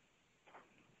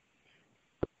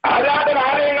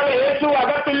 ആരാധനാലയങ്ങൾ യേശു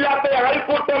അകത്തില്ലാത്ത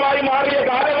ആൾക്കൂട്ടമായി മാറിയ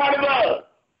കാലമാണിത്.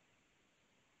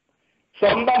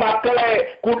 സ്വന്തം മക്കളെ,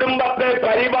 കുടുംബത്തെ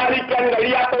പരിപാലിക്കാൻ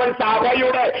കഴിയാത്തവൻ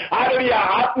സഭയുടെ ആരോഗ്യ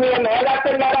ആത്മീയ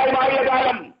നേതാക്കന്മാരായി മാറിയ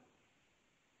കാലം.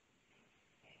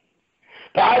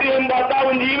 ഭാര്യയും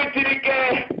ഭർത്താവും ജീവിച്ചിരിക്കെ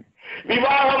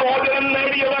വിവാഹമോചനം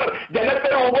നേടിയവർ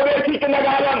ജനത്തെ ഉപദേശിക്കുന്ന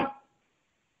കാലം.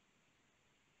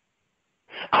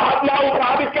 ആത്മാവ്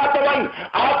പ്രാപിക്കാത്തവൻ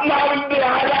ആത്മാവിന്റെ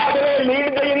ആരാധനയെ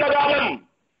ലീഡ് ചെയ്യുന്ന കാലം.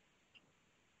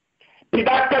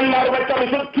 പിതാക്കന്മാർ വെച്ച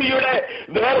വിശുദ്ധിയുടെ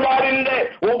വേർപാടിന്റെ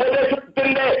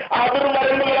ഉപദേശത്തിന്റെ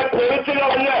അതിർവരമ്പുകളെ പൊളിച്ചു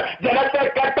കളഞ്ഞ് ജനത്തെ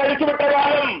കെട്ടഴിച്ചു വിട്ട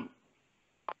കാലം.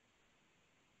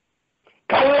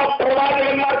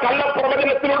 കള്ളപ്രവാചകന്മാർ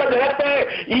കള്ളപ്രവചനത്തിലൂടെ ജനത്തെ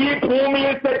ഈ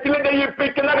ഭൂമിയിൽ സെറ്റിൽ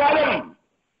ചെയ്യിപ്പിക്കുന്ന കാലം.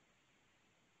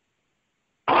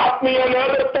 ആത്മീയ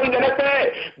നേതൃത്വം ജനത്തെ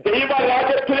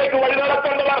ദൈവരാജ്യത്തിലേക്ക്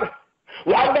വഴിനടത്തേണ്ടവർ,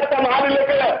 വാഗ്ദത്ത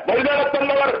നാടിലേക്ക്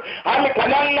വഴിനടത്തുന്നവർ, ആ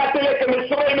കനാൻ നാട്ടിലേക്ക്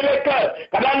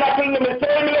കനാൻ നാട്ടിൽ നിന്ന്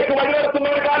മിസ്രൈമിലേക്ക് വഴിനടത്തുന്ന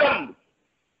ഒരു കാലം.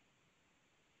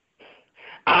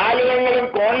 ആലയങ്ങളും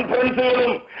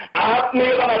കോൺഫറൻസുകളും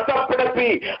ആത്മീയത നഷ്ടപ്പെടുത്തി,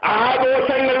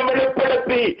 ആഘോഷങ്ങൾ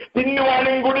വെളിപ്പെടുത്തി,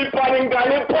 തിന്നുവാനും കുടിപ്പാനും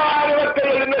കളിപ്പാനും ഒക്കെ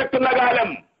എഴുന്നേൽക്കുന്ന കാലം.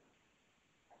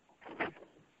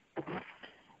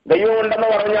 ദൈവമുണ്ടെന്ന്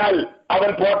പറഞ്ഞാൽ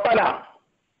അവൻ പൊട്ടനാ,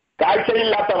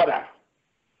 കാഴ്ചയില്ലാത്തവനാ.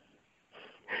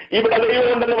 ഇവിടെ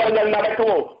ദൈവമുണ്ടെന്ന് പറഞ്ഞാൽ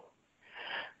നടക്കുമോ?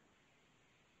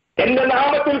 എന്റെ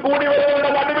നാമത്തിൽ കൂടി വരുന്നവരുടെ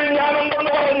നടുവിൽ ഞാനുണ്ടെന്ന്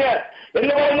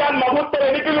എന്ന് പറഞ്ഞാൽ മഹത്വം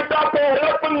എനിക്ക് കിട്ടാത്ത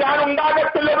ഒരിടത്തും ഞാൻ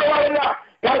ഉണ്ടാകത്തില്ലെന്ന് പറഞ്ഞ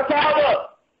കർത്താവ്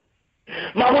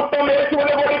മഹത്വം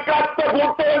യേശുവിന് കൊടുക്കാത്ത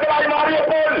കൂട്ടുകാരായി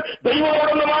മാറിയപ്പോൾ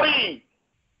ദൈവമോടൊന്ന് മാറി.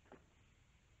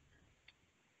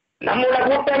 നമ്മുടെ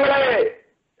കൂട്ടങ്ങളെ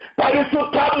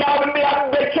പരിശുദ്ധാത്മാവിന്റെ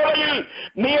അധ്യക്ഷതയിൽ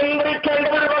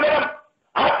നിയന്ത്രിക്കേണ്ടതിന് പകരം,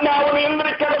 ആത്മാവ്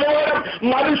നിയന്ത്രിക്കേണ്ടതിന് പകരം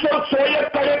മനുഷ്യർ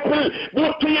സ്വയക്കഴപ്പിൽ,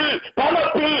 ബുദ്ധിയിൽ,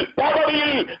 പണത്തിൽ,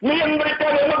 പദവിയിൽ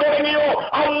നിയന്ത്രിക്കാൻ എന്ന് തുടങ്ങിയോ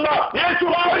അന്ന് യേശു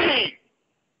മാറി.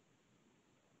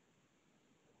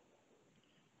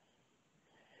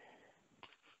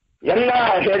 എന്നാ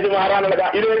യേശു മാറാനുള്ള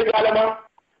ഇത് ഏത് കാലമാ?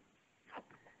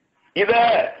 ഇത്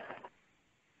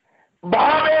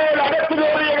ബാബേൽ അകത്തു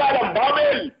കയറിയ കാലം.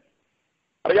 ബാബേൽ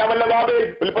അറിയാമല്ല ബാബേ,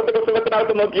 ഉൽപ്പത്തി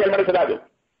പുസ്തകത്തിനകത്ത് നോക്കിയാൽ മനസ്സിലാകും.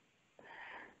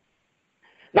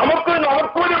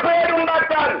 നമുക്കൊരു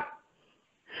പേരുണ്ടാക്കാൻ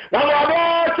നമ്മൾ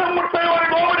ആകാശം മുട്ട ഒരു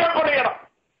ഗോപുരം പണിയണം.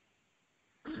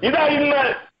 ഇതാ ഇന്ന്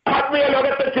ആത്മീയ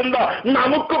ലോകത്തെ ചിന്ത.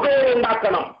 നമുക്ക്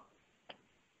പേരുണ്ടാക്കണം.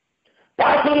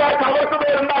 പാസ്റ്റർമാർക്ക് അവർക്ക്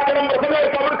പേരുണ്ടാക്കണം,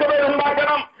 പ്രസംഗർക്ക് അവർക്ക്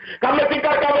പേരുണ്ടാക്കണം,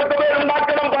 കമ്മിറ്റിക്കാർക്ക് അവർക്ക്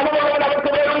പേരുണ്ടാക്കണം, പണമുള്ളവർ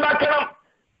അവർക്ക് പേരുണ്ടാക്കണം.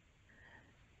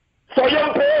 സ്വയം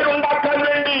പേരുണ്ടാക്കാൻ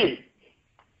വേണ്ടി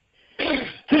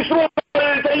ശുശ്രൂഷകൾ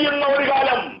ചെയ്യുന്ന ഒരു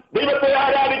കാലം, ദൈവത്തെ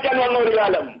ആരാധിക്കാൻ വന്ന ഒരു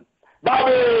കാലം,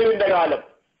 ബാബേലിന്റെ കാലം.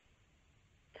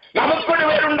 നമുക്കൊരു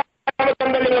പേരുണ്ടാക്കാൻ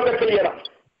എന്തെങ്കിലുമൊക്കെ ചെയ്യണം.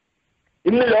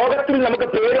 ഇന്ന് ലോകത്തിൽ നമുക്ക്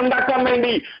പേരുണ്ടാക്കാൻ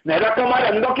വേണ്ടി നേതാക്കന്മാർ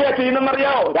എന്തൊക്കെയാ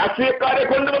ചെയ്യുന്നറിയാമോ? രാഷ്ട്രീയക്കാരെ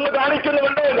കൊണ്ടുവന്ന്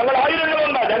കാണിക്കുന്നുണ്ട്. ഞങ്ങൾ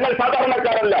ആയിരങ്ങളുണ്ട്, ഞങ്ങൾ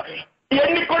സാധാരണക്കാരല്ല.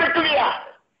 എണ്ണിക്കൊടുക്കുകയാ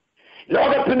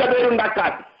ലോകത്തിന്റെ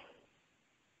പേരുണ്ടാക്കാൻ.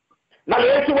 എന്നാൽ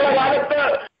യേശുവിന്റെ കാലത്ത്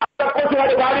അത്തക്കോസുകാർ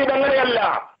പാടിയത് അങ്ങനെയല്ല.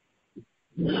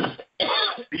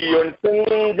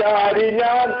 ചാരി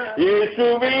ഞാൻ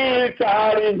യേശുവിൽ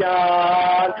ചാരി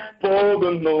ഞാൻ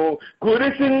പോകുന്നു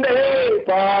കുരിശിന്റെ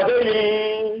പാതയിൽ.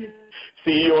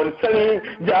 സിയോൻ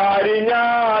സഞ്ചാരി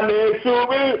ഞാൻ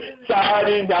യേശുവിൽ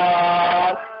ചാരി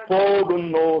ഞാൻ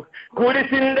പോകുന്നു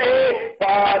കുരിശിന്റെ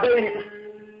പാതയിൽ.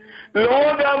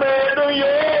 ലോകമേതു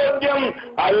യോഗ്യം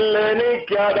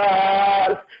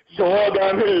അല്ലെനിക്കതാൽ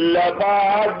ശോകമില്ല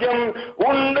ഭാഗ്യം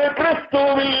ഉണ്ട്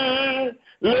ക്രിസ്തുവിൽ.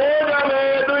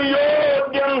 ലോകമേതു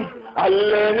യോഗ്യം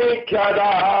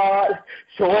അല്ലെനിക്കതാൽ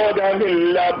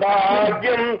ശോകമില്ല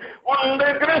ഭാഗ്യം ഉണ്ട്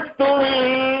ക്രിസ്തുവിൽ.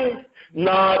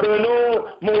 നാഥനു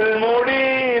മുൾമുടി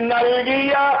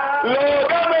നൽകിയ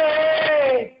ലോകമേ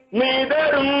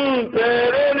നീതരും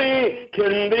പേരെനിക്കെന്തിനായി.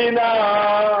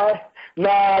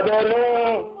 നാഥനു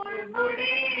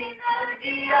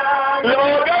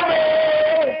ലോകമേ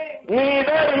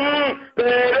നീതരും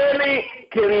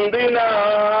പേരെനിക്കെന്തിനാ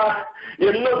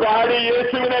എന്ന് പാടി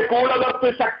യേശുവിനെ കൂടകത്ത്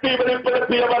ശക്തി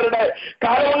വെളിപ്പെടുത്തിയവരുടെ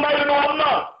കാലമുണ്ടായിരുന്നു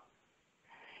അന്ന്.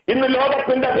 ഇന്ന്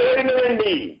ലോകത്തിന്റെ പേരിന്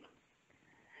വേണ്ടി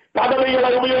പദവികളെ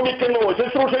ഉപയോഗിക്കുന്നു,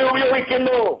 ശുശ്രൂഷയെ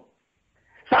ഉപയോഗിക്കുന്നു,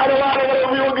 സ്ഥാനമാനങ്ങളെ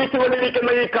ഉപയോഗിച്ചുകൊണ്ടിരിക്കുന്ന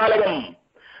ഈ കാലം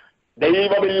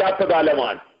ദൈവമില്ലാത്ത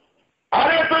കാലമാണ്.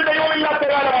 ആലയത്തിൽ ദൈവമില്ലാത്ത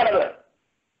കാലമാണത്.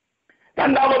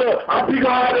 രണ്ടാമത്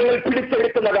അധികാരങ്ങൾ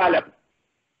പിടിച്ചെടുക്കുന്ന കാലം,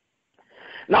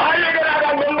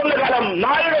 നായകനാകാൻ കൊണ്ടുള്ള കാലം.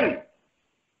 നായകൻ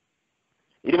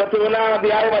 21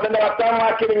 അധ്യായം അതിന്റെ 10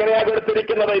 വാക്യം ഇങ്ങനെയാണ്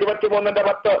എടുത്തിരിക്കുന്നത്.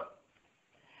 23:10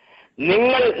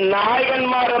 നിങ്ങൾ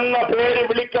നായകന്മാരെന്ന പേര്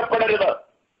വിളിക്കപ്പെടരുത്.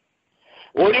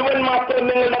 ഒരുവൻ മാത്രം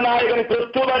നിങ്ങളുടെ നായകൻ,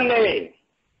 ക്രിസ്തു തന്നെ.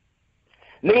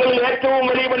 നിങ്ങൾ ഏറ്റവും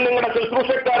വലിയവൻ നിങ്ങളുടെ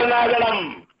ശുശ്രൂഷക്കാരനാകണം,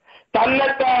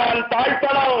 തന്നെത്താൻ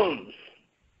താഴ്ത്തണം.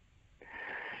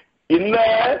 ഇന്ന്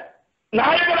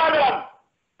നായകനാകണം,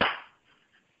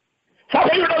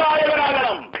 സഭയുടെ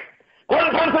നായകനാകണം,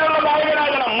 കോൺഫറൻസിലുള്ള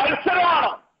നായകനാകണം. മത്സരമാണ്.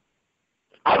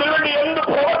 അതിനുവേണ്ടി എന്ത്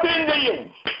പ്രവൃത്തിയും ചെയ്യും.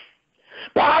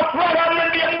 പാസ്വാകാൻ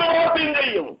വേണ്ടി എന്ത് പ്രവൃത്തിയും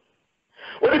ചെയ്യും.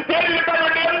 ഒരു സ്റ്റേജ് കിട്ടാൻ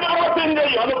വേണ്ടി എന്ത് പ്രവൃത്തിയും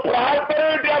ചെയ്യും. അത് പ്രാർത്ഥന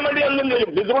കിട്ടാൻ വേണ്ടി എന്തും ചെയ്യും.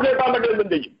 ശുശ്രൂഷ കിട്ടാൻ വേണ്ടി എന്തും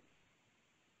ചെയ്യും.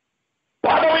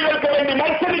 പദവികൾക്ക് വേണ്ടി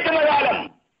മത്സരിക്കുന്ന കാലം,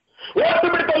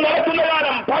 ഓട്ടുപിടുത്തം നടത്തുന്ന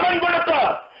കാലം, പണം കൊടുത്ത്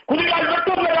കുതികാൽ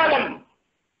വെട്ടുന്ന കാലം.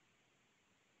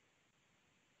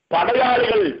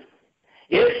 പടയാളികൾ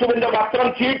യേശുവിന്റെ വസ്ത്രം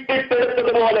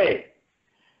ചീട്ടിട്ടെടുത്തതുപോലെ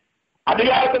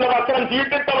അധികാരത്തിന്റെ വസ്ത്രം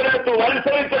ചീട്ടിട്ടവരെടുത്തു,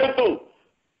 മത്സരിച്ചെടുത്തു.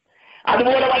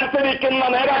 അതുപോലെ മത്സരിക്കുന്ന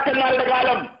നേതാക്കന്മാരുടെ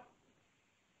കാലം.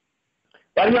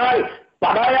 എന്നാൽ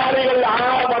പടയാളികൾ ആ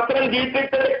വസ്ത്രം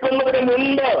ചീട്ടിട്ടെടുക്കുന്നതിന്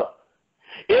മുൻപ്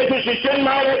യേശു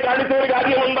ശിഷ്യന്മാരെ കാണിച്ചൊരു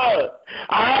കാര്യമുണ്ട്.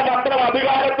 ആ വസ്ത്രം,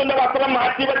 അധികാരത്തിന്റെ വസ്ത്രം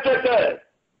മാറ്റിവെച്ചിട്ട്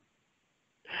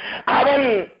അവൻ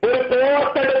ഒരു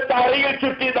തോർത്തെടുത്ത് അരയിൽ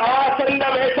ചുറ്റി, ദാസന്റെ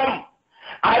വേഷം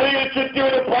അരയിൽ ചുറ്റി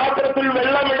ഒരു പാത്രത്തിൽ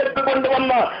വെള്ളമെടുത്ത്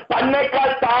കൊണ്ടുവന്ന് തന്നെക്കാൾ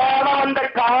താണവന്റെ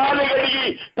കാല് കഴുകി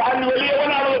താൻ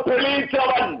വലിയവനാണ്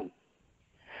തെളിയിച്ചവൻ.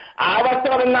 ആ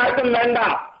വസ്ത്രം എന്നാർക്കും വേണ്ട.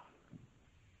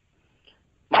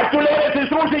 മറ്റുള്ളവരെ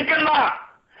ശുശ്രൂഷിക്കുന്ന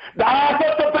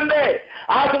ദാസത്വത്തിന്റെ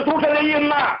ആ ശുശ്രൂഷ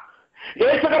ചെയ്യുന്ന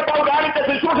യേശു കർത്താവ് കാണിച്ച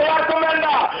ശുശ്രൂഷയാർക്കും വേണ്ട.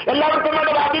 എല്ലാവർക്കും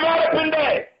വേണ്ടത് അധികാരത്തിന്റെ.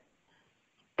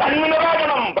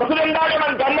 കൺവീനറാകണം,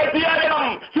 പ്രസിഡന്റാകണം, കമ്മിറ്റിയാകണം,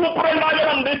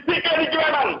 സൂപ്രണ്ടാകണം, ഡിസ്ട്രിക്ട് എനിക്ക്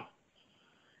വേണം.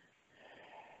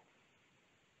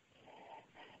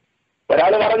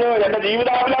 ഒരാൾ പറഞ്ഞു, എന്റെ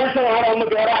ജീവിതാഭിലാഷമാണ് ഒന്ന്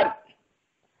കയറാൻ,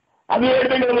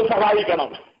 അതിനെഴുതെങ്കിലും ഒന്ന് സഹായിക്കണം.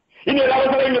 ഇനി ഒരു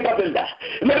അവസരം കിട്ടത്തില്ല.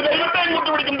 എന്നിട്ട് ദൈവത്തെയും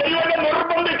കൂട്ടുപിടിക്കും. ദൈവത്തെ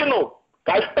നിർബന്ധിക്കുന്നു.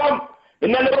 കഷ്ടം.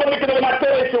 നിന്നെ നിർബന്ധിക്കുന്നത്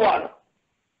മറ്റൊരു യേശുവാണ്.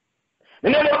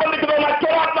 നിന്നെ നിർബന്ധിക്കുന്നത്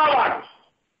മറ്റൊരാത്മാവാണ്.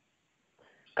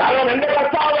 കാരണം എന്റെ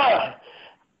കർത്താവ്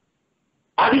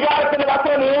അധികാരത്തിന്റെ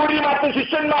വസ്ത്രം ഓടി മറ്റ്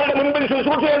ശിഷ്യന്മാരുടെ മുൻപിൽ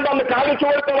ശുശ്രൂഷയുണ്ടെന്ന് കാണിച്ചു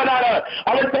കൊടുത്തവനാണ്.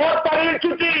 അവൻ തോർത്തറിയിൽ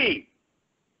ചുറ്റി.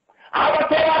 ആ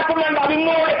വസ്ത്രമാർക്കും വേണ്ട.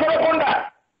 അതിന്നോടെ കിടപ്പുണ്ട്.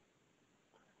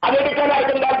 അതെടുക്കാൻ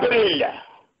ആർക്കും താല്പര്യമില്ല.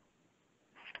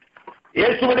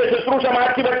 യേശുവിന്റെ ശുശ്രൂഷ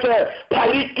മാറ്റിവെച്ച്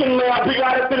ഭരിക്കുന്ന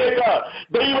അധികാരത്തിലേക്ക്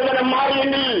ദൈവജനം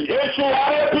മാറിയെങ്കിൽ യേശു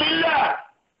ആലയത്തിലില്ല.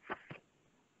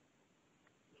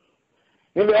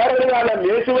 വേറൊരു കാലം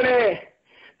യേശുവിനെ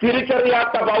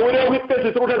തിരിച്ചറിയാത്ത പൗരോഹിത്യ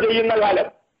ശുശ്രൂഷ ചെയ്യുന്ന കാലം.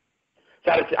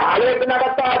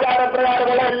 ആലയത്തിനകത്ത്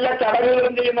ആചാരപ്രകാരമുള്ള എല്ലാ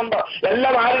ചടങ്ങുകളും ചെയ്യുന്നുണ്ട്.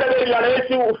 എല്ലാം ആരുടെ പേരിലാണ്?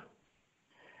 യേശു.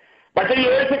 പക്ഷെ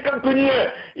യേശു കുഞ്ഞ്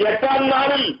 8-ാം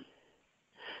നാളിൽ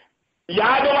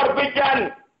യാഗമർപ്പിക്കാൻ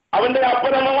അവന്റെ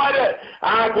അപ്പനമ്മമാര്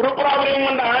ആ കുറുപ്രാവരെയും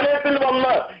കൊണ്ട് ആലയത്തിൽ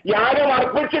വന്ന്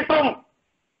യാഗമർപ്പിച്ചിട്ടും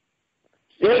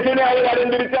യേശുവിനെ അവർ ആരും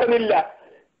തിരിച്ചറിഞ്ഞില്ല.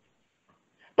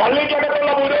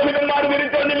 പള്ളിക്കകത്തുള്ള പുരോഹിതന്മാർ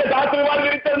തിരിച്ചറിഞ്ഞില്ല, ശാസ്ത്രിമാർ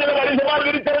തിരിച്ചറിഞ്ഞില്ല, പരീക്ഷമാർ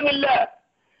തിരിച്ചറിഞ്ഞില്ല.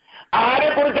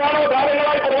 ആരെക്കുറിച്ചാണോ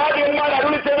കാലങ്ങളായി പ്രവാചകന്മാർ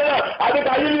അരുളിച്ചത് അത്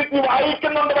കയ്യിൽ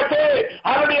വായിക്കുന്നുണ്ട്, പക്ഷേ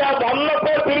അവിടെ ആ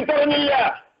വന്നപ്പോൾ തിരിച്ചറിഞ്ഞില്ല.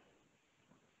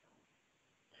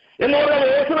 എന്ന് പറഞ്ഞാൽ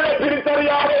യേശുവിനെ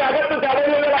തിരിച്ചറിയാതെ അകത്ത്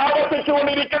ചടങ്ങുകൾ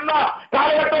ആവർത്തിച്ചുകൊണ്ടിരിക്കുന്ന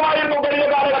കാലഘട്ടമായിരുന്നു കഴിഞ്ഞ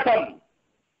കാലഘട്ടം.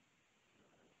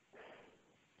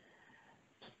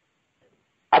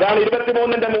 അതാണ്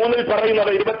 23:3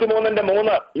 പറയുന്നത്.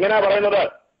 23:3 ഇങ്ങനെ പറയുന്നത്,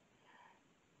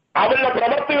 അവരുടെ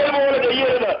പ്രവൃത്തികൾ പോലെ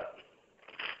ചെയ്യരുത്.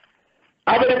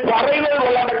 അവര് പറയുന്നത്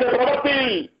കൊള്ളാം, പക്ഷെ പ്രവൃത്തിയിൽ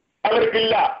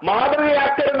അവർക്കില്ല.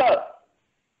 മാതൃകയാക്കരുത്,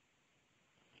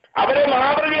 അവരെ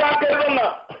മാതൃകയാക്കരുതെന്ന്.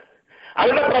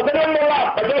 അവരുടെ പ്രസംഗം കൊള്ളാം,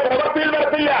 പക്ഷെ പ്രവൃത്തിയിൽ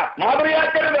വരത്തില്ല.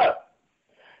 മാതൃകയാക്കരുത്.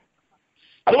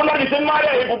 അതുകൊണ്ടാണ്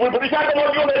ശിഷ്യന്മാരെ പുരുഷാർത്ഥം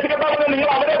നോക്കിക്കൊണ്ട് യേശുക്കർത്താവ് നിങ്ങൾ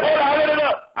അവരെ പോലെ ആകരുത്.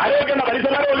 ആരോഗ്യണ്ട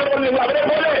മനുഷ്യന്മാരെ ഒന്നും നിങ്ങൾ അവരെ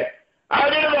പോലെ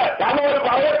ആകരുത്. കാരണം അവർ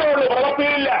പറയത്തേ ഉള്ളൂ,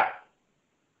 പ്രവൃത്തിയില്ല.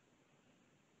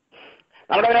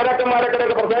 നമ്മുടെ നേതാക്കന്മാരൊക്കെ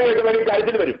പ്രസംഗം കേൾക്കുമ്പോൾ എനിക്ക്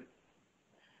കരുത്തിൽ വരും.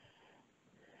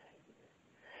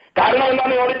 കാരണം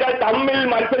എന്താണെന്ന് ചോദിച്ചാൽ തമ്മിൽ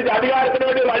മത്സരിച്ച് അധികാരത്തിന്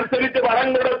വേണ്ടി മത്സരിച്ച് പണം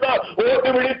കൊടുത്ത് വോട്ട്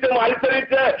പിടിച്ച്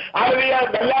മത്സരിച്ച് അവരിയ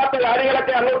വല്ലാത്ത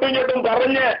കാര്യങ്ങളൊക്കെ അങ്ങോട്ടും ഇങ്ങോട്ടും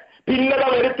പറഞ്ഞ് ഭിന്നത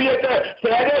വരുത്തിയിട്ട്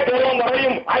സ്നേഹം കയറും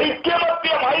പറയും. ഐക്യം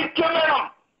വേണം.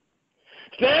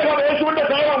 സ്നേഹം, യേശുവിന്റെ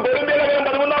സ്നേഹം. പെരുന്തേലകം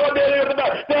 13-ാം അധ്യായത്തിൽ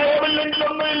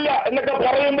സ്നേഹമില്ലെങ്കിലൊന്നുമില്ല എന്നൊക്കെ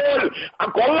പറയുമ്പോൾ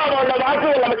കൊള്ളാമുള്ള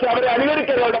വാക്കുകളാണ്, പക്ഷെ അവരെ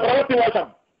അനുകരിക്കരുത്. പ്രവൃത്തി മോശം.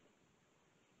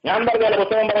 ഞാൻ പറഞ്ഞാൽ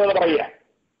പുസ്തകം പറഞ്ഞത് പറയുക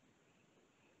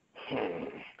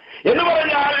എന്ന്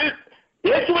പറഞ്ഞാൽ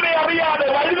യേശുവിനെ അറിയാതെ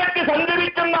വഴിതെറ്റി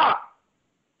സഞ്ചരിക്കുന്ന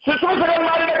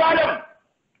ശുശ്രൂഷകന്മാരുടെ കാലം.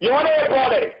 യോനയെ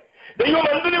പോലെ ദൈവം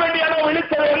എന്തിനു വേണ്ടിയാണോ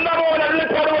വിളിച്ചത്, എന്താണോ അവൻ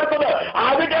അള്ളിപ്പാട് കൊടുത്തത്,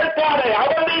 അത് കേൾക്കാതെ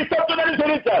അവന്റെ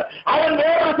ഇഷ്ടത്തിനനുസരിച്ച് അവൻ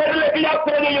വേറൊരു സ്ഥലത്തിലേക്ക്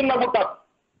യാത്ര ചെയ്യുന്ന കൂട്ടം.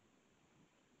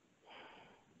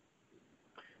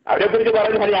 അവരെക്കുറിച്ച്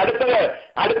പറഞ്ഞു.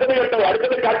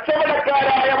 അടുത്തത്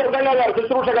കച്ചവടക്കാരായ പ്രസംഗകർ,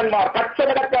 ശുശ്രൂഷകന്മാർ,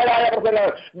 കച്ചവടക്കാരായ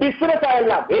പ്രസംഗകർ. ബിസിനസ്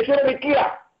ആയല്ല, യേശുവിനെ വിൽക്കുക.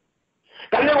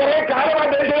 കഴിഞ്ഞ കുറെ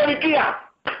കാലമായിട്ട് യേശുവിനെ വിൽക്കുക.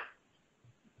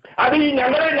 അത് ഈ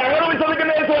ഞങ്ങൾ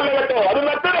വിശ്വസിക്കുന്ന യേശുവല്ല കേട്ടോ, അത്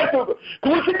മറ്റൊരു യേശു,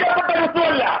 ക്രൂശിക്കപ്പെട്ട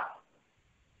ക്രിസ്തുവല്ല.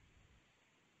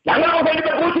 ഞങ്ങൾ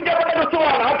പ്രസംഗിക്കുന്ന ക്രൂശിക്കപ്പെട്ട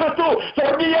ക്രിസ്തുവാണ്. ആ ക്രിസ്തു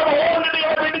സ്വർഗീയ ഭഗവാനുടെ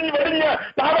വെടിഞ്ഞ്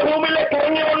താപഭൂമിയിലേക്ക്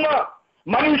ഇറങ്ങി വന്ന്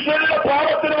മനുഷ്യരുടെ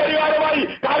പാപത്തിന് പരിഹാരമായി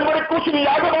കാൽവരി ക്രൂശിൽ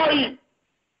യാഗമായി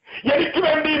എനിക്ക്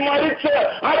വേണ്ടി മരിച്ച്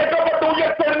അടക്കപ്പെട്ട്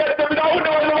ഉയർത്തെഴുന്നേറ്റ് പിതാവിന്റെ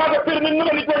വലതുഭാഗത്തിൽ നിന്ന്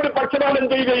എനിക്ക് വേണ്ടി പക്ഷപാതം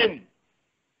ചെയ്യുകയും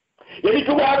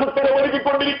എനിക്ക് വാസസ്ഥലം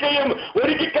ഒരുക്കിക്കൊണ്ടിരിക്കുകയും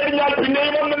ഒരുക്കിക്കഴിഞ്ഞാൽ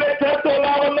പിന്നെയും ഒന്നിനെ ചേർത്ത്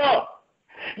കൊള്ളാമെന്ന്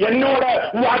എന്നോട്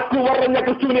വാക്കു പറഞ്ഞ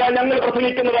ക്രിസ്തുവിനെയാണ് ഞങ്ങൾ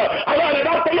പ്രസംഗിക്കുന്നത്. അതാണ്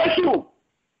യഥാർത്ഥ യേശു.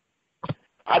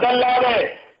 അതല്ലാതെ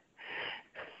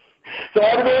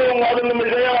സ്വർഗവും അതൊന്നും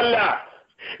വിഷയമല്ല,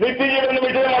 നിത്യജീവനും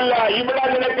വിഷയമല്ല. ഇവിടെ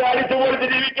നിനക്ക് അടിച്ചു പൊളിച്ച്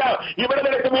ജീവിക്കാം, ഇവിടെ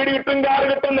നിനക്ക് വീട് കിട്ടും, കാറ്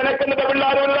കിട്ടും, നിനക്കെന്നിട്ട്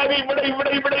പിള്ളേരുള്ളവർ ഇവിടെ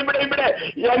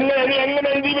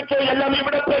എങ്ങനെ ജീവിച്ചോ എല്ലാം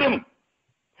ഇവിടെ തരും.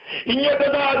 ഇങ്ങനത്തെ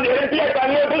ഇരട്ടിയായിട്ട്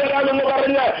അങ്ങോട്ട് തരാമെന്ന്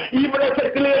പറഞ്ഞ് ഇവിടെ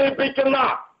സെറ്റിൽ ഏൽപ്പിക്കുന്ന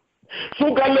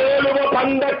സുഖലോലുവ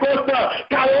പന്തക്കോസ്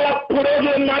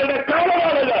കള്ളപ്പുരോഹിതന്മാരുടെ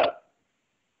കാലമാണിത്.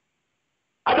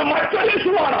 അത് മറ്റൊരു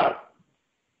യേശുവാണ്.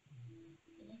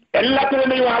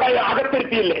 എല്ലാത്തിനും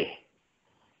അകത്തിരുത്തിയില്ലേ?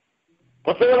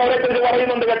 പുസ്തകം അവരെക്കുറിച്ച്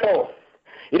പറയുന്നുണ്ട് കേട്ടോ.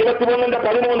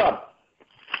 23:13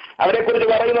 അവരെക്കുറിച്ച്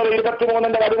പറയുന്നത്.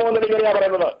 23:13 ഇങ്ങനെയാ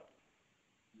പറയുന്നത്.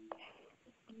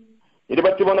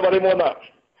 23:13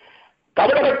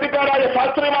 കപടഭക്തിക്കാരായ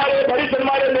ശാസ്ത്രിമാരെ,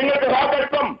 പരീക്ഷന്മാരെ, നിങ്ങൾക്ക്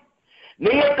ഹാകഷ്ടം.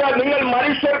 നിങ്ങൾ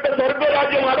മനുഷ്യർക്ക്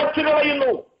സ്വർഗരാജ്യം അടച്ചു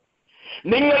കളയുന്നു.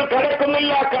 നിങ്ങൾ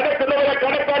കടക്കുന്നില്ല, കടക്കുന്നവരെ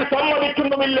കടക്കാൻ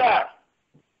സമ്മതിക്കുന്നുമില്ല.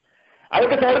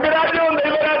 അവർക്ക് സ്വർഗരാജ്യവും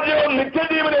ദൈവരാജ്യവും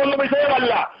നിത്യജീവനും ഒന്നും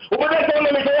വിഷയമല്ല,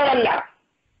 ഉപദേശമൊന്നും വിഷയമല്ല.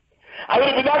 അവർ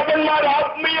പിതാക്കന്മാർ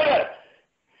ആത്മീയര്,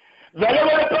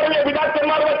 വിലവെടുപ്പറിയ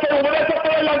പിതാക്കന്മാർ വെച്ച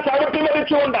ഉപദേശത്തെയെല്ലാം ചവിട്ടി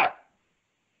മരിച്ചുകൊണ്ട്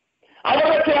അവർ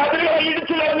വെച്ച അതിരുകളെ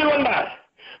ഇടിച്ചു കളഞ്ഞുകൊണ്ട്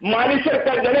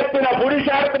മനുഷ്യർക്ക്, ജനത്തിന്,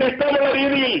 പുരുഷാരത്തിന് ഇഷ്ടമുള്ള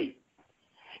രീതിയിൽ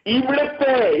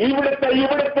ഇവിടുത്തെ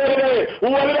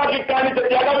ഒഴിവാക്കി കാണിച്ച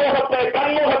ജനമോഹത്തെ,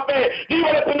 കൺമോഹത്തെ,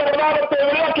 ജീവിതത്തിന്റെ പ്രതാപത്തെ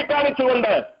ഒഴിവാക്കി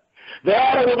കാണിച്ചുകൊണ്ട്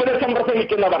വേറെ ഉപദേശം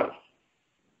പ്രസംഗിക്കുന്നവർ.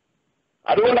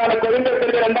 അതുകൊണ്ടാണ് കൊരിന്ത്യർക്ക്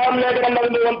 2-ാം ലേഖനം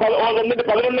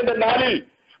 1:11-4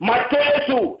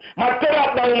 മറ്റേശു,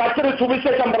 മറ്റൊരാത്മാവ്, മറ്റൊരു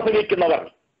സുവിശേഷം പ്രസംഗിക്കുന്നവർ,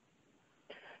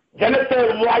 ജനത്തെ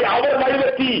അവർ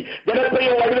വഴിതെറ്റി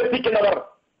ജനത്തെയോ വഴിതെറ്റിക്കുന്നവർ.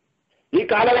 ഈ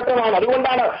കാലഘട്ടമാണ്.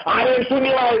 അതുകൊണ്ടാണ് ആലയം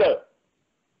ശൂന്യമായത്.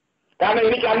 കാരണം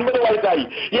എനിക്ക് 50 വയസ്സായി.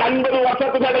 ഈ 50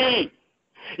 വർഷത്തിനിടയിൽ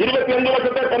 25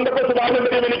 വർഷത്തെ പെന്തക്കോസ്ത്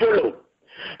പാരമ്പര്യം എനിക്കുള്ളൂ.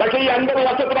 പക്ഷെ ഈ 50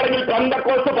 വർഷത്തിനിടയിൽ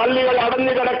പെന്തക്കോസ്ത് പള്ളികൾ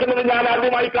അടഞ്ഞു കിടക്കുന്നത് ഞാൻ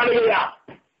ആദ്യമായി കാണുകയാണ്.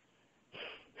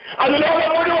 അത്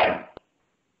ലോകം മുഴുവൻ.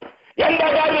 എന്താ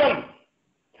കാര്യം?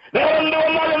 വേറെന്ത്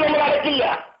വന്നാലും നമ്മൾ അടക്കില്ല,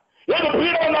 ഏത്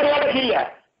പീഡ വന്നാലും അടക്കില്ല.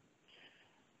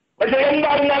 പക്ഷെ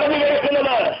എന്താണ് നടന്നു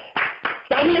കിടക്കുന്നത്?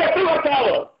 ശരീരത്തിൽ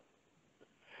കർത്താവ്,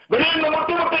 വെളിയിൽ നിന്ന്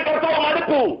മുട്ടുമുട്ടി കർത്താവ്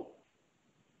മടുത്തു.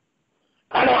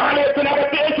 കാരണം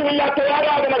ആലയത്തിനകത്ത് യേശുവില്ലാത്ത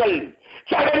ആരാധനകൾ,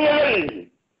 ചടങ്ങുകൾ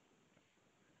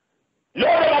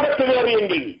ലോകമകത്ത്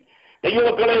കയറിയെങ്കിൽ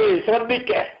ദൈവമക്കളെ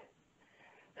ശ്രദ്ധിക്ക.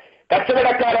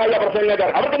 കച്ചവടക്കാരായ പ്രസംഗകർ,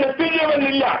 അവർക്ക്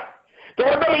നിത്യജീവനില്ല,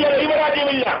 സ്വർഗമില്ല,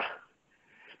 ദൈവരാജ്യമില്ല.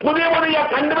 പുതിയ പുതിയ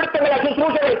കണ്ടുപിടുത്തങ്ങൾ,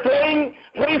 ശുശ്രൂഷകൾ, training,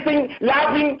 freezing,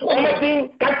 laughing, vomiting,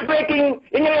 cut breaking,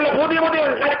 ഇങ്ങനെയുള്ള പുതിയ പുതിയ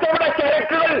കച്ചവട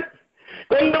ചരക്കുകൾ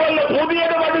കൊണ്ടുവന്ന്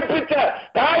പുതിയത് പഠിപ്പിച്ച്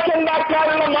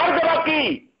കാശുണ്ടാക്കാനുള്ള മാർഗമാക്കി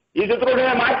ഈ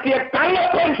ശുശ്രൂഷയെ മാറ്റിയ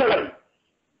കള്ളപ്പൻഷകൾ.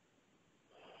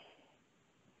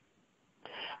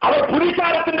 അവർ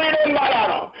പുരുഷാരത്തിന്റെ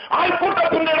ഇടയന്മാരാണ്,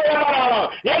 ആൾക്കൂട്ടത്തിന്റെ ഇടയന്മാരാണ്.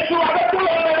 യേശു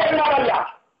അകത്തുള്ളവരുടെ ഇടയന്മാരല്ല.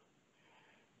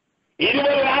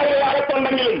 20 ആളുകൾ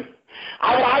അകത്തുണ്ടെങ്കിലും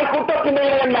അവർ ആൾക്കൂട്ടത്തിന്റെ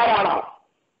ഇടയന്മാരാണ്.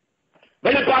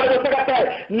 വെളിപ്പാട് പുസ്തകത്തെ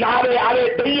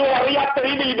ദൈവം അറിയാത്ത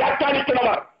രീതിയിൽ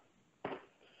വ്യാഖ്യാനിക്കുന്നവർ,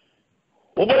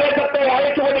 ഉപദേശത്തെ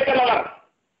അയച്ചു കൊടുക്കുന്നവർ,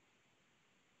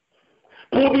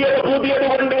 പുതിയത്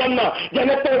കൊണ്ടുവന്ന്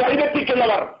ജനത്തെ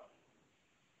വഴിതെറ്റിക്കുന്നവർ,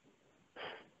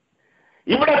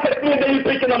 ഇവിടെ സെറ്റിൽ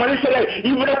ജയിപ്പിക്കുന്ന മനുഷ്യരെ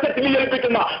ഇവിടെ സെറ്റിൽ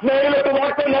ജയിപ്പിക്കുന്ന,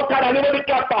 മേലോട്ട് നോക്കാൻ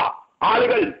അനുവദിക്കാത്ത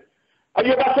ആളുകൾ.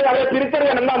 അയ്യോ പക്ഷേ അവരെ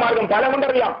തിരിച്ചറിയാൻ എന്താ മാർഗം? ഫലം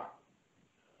കൊണ്ടറിയാം.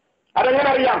 അതെങ്ങനെ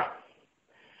അറിയാം?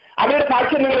 അവരുടെ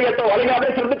സാക്ഷ്യം നിങ്ങൾ കേട്ടോ, അല്ലെങ്കിൽ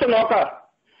അവരെ ശ്രദ്ധിച്ച് നോക്ക.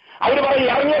 അവർ പറയും,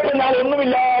 ഇറങ്ങിയപ്പോൾ ഞാൻ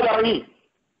ഒന്നുമില്ലാതെ ഇറങ്ങി,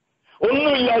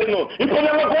 ഒന്നുമില്ലായിരുന്നു. ഇപ്പൊ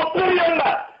ഞങ്ങൾക്ക്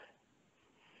ഒത്തിരിയുണ്ട്.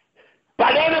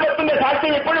 പഴയ നിയമത്തിന്റെ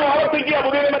സാക്ഷ്യം എപ്പോഴും ആവർത്തിക്കുക.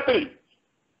 പുതിയ നിയമത്തിൽ,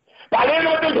 പഴയ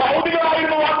നിയമത്തിൽ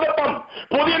ഭൗതികമായിരുന്നു വാഗ്ദത്തം,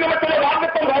 പുതിയ നിയമത്തിലെ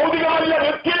വാഗ്ദത്തം ഭൗതികമല്ല,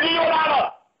 നിത്യജീവനാണ്.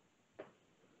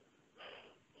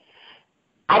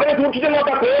 അവരെ സൂക്ഷിച്ചു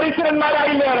നോക്ക.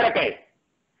 കോടീശ്വരന്മാരായില്ലേ അവരൊക്കെ?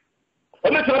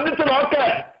 ഒന്ന് ശ്രദ്ധിച്ചു നോക്ക്.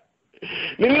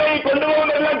 നിന്നെ ഈ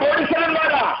കൊണ്ടുപോകുന്നതെല്ലാം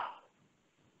കോടീശ്വരന്മാരാ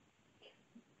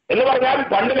എന്ന് പറഞ്ഞാൽ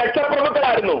പണ്ട്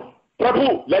ലക്ഷപ്രഭുക്കളായിരുന്നു. പ്രഭു,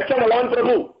 ലക്ഷമുള്ളവൻ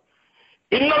പ്രഭു.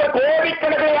 ഇന്നത്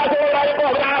കോടിക്കണക്കിന് കാശുകളായപ്പോ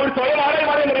അവർ സ്വയം ആരായി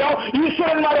മാറിയെന്നറിയോ?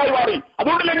 ഈശ്വരന്മാരായി മാറി.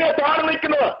 അതുകൊണ്ടല്ലേ ഇങ്ങനെ താഴെ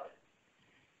നിൽക്കുന്നത്.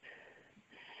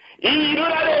 ഈ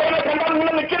 20,000 കണ്ടാൽ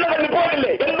നിങ്ങൾ നിൽക്കുന്നത്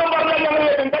നിൽപ്പോഴില്ലേ? എന്തും പറഞ്ഞാൽ ഞങ്ങൾ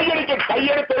കയ്യടിക്കും.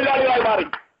 കയ്യടി തൊഴിലാളികളായി മാറി.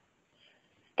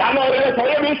 കാരണം അവരെ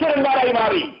സ്വയം ഈശ്വരന്മാരായി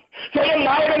മാറി, സ്വയം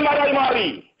നായകന്മാരായി മാറി.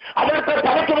 അവർക്ക്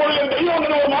തലയ്ക്ക് മുകളിൽ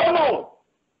ദൈവമെന്നോ മറന്നു.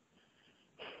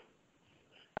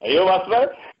 അയ്യോ മാസ്റ്റർ,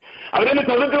 അവരൊന്ന്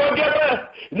ശ്രദ്ധിച്ചു നോക്കിയാട്ട്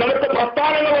ഇന്നത്തെ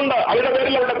പ്രസ്ഥാനങ്ങളുണ്ട്. അവരുടെ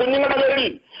പേരിൽ, അവരുടെ കുഞ്ഞുങ്ങളുടെ പേരിൽ,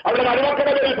 അവരുടെ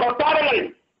മരുമക്കളുടെ പേരിൽ പ്രസ്ഥാനങ്ങൾ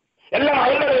എല്ലാം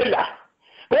അവരുടെ പേരില്ല.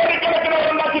 കോടിക്കണക്കിന്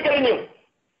അവരുണ്ടാക്കി കഴിഞ്ഞു.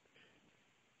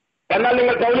 എന്നാൽ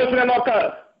നിങ്ങൾ പൗലോസിനെ നോക്ക്,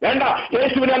 വേണ്ട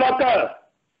യേശുവിനെ നോക്ക്.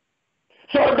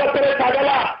 സ്വർഗത്തിലെ സകല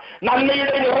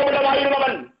നന്മയുടെ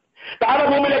ഉറവിടമായിരുന്നവൻ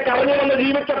താരഭൂമിയിലെ കറങ്ങി വന്ന്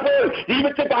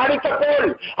ജീവിച്ച് കാണിച്ചപ്പോൾ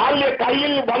അതിന്റെ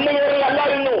കയ്യിൽ വന്നു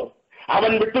കയറുകയല്ലായിരുന്നു,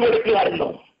 അവൻ വിട്ടുകൊടുക്കുകയായിരുന്നു.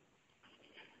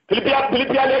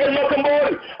 ഫിലിപ്പിയ ലേഖനം നോക്കുമ്പോൾ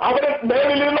അവരെ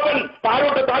മേലിരുന്നവൻ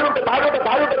താഴോട്ട്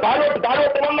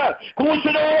വന്ന്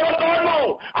ക്രൂശിനോളം താഴ്ന്നു.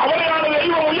 അവരെയാണ്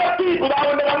ദൈവം ഉയർത്തി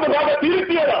പിതാവിന്റെ വന്നുഭാഗം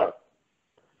തിരുത്തിയത്.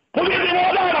 പുതിയ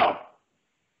നിയമമാണ്.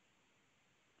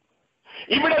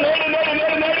 ഇവിടെ നേടി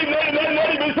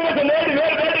ബിസിനസ്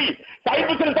നേടി സൈഡ്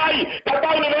ബിസിനസ്സായി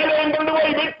കർത്താവിന്റെ വേലയും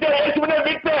കൊണ്ടുപോയി വിറ്റ്, യേശുവിനെ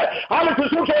വിറ്റ്,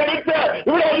 ശുശ്രൂഷയെ വിറ്റ്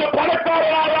ഇവിടെ ഒരു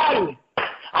പണക്കാരനായാൽ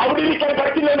അവിടെ ഇരിക്കാൻ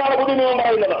പറ്റില്ലെന്നാണ് പുതിയ നിയമം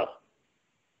പറയുന്നത്.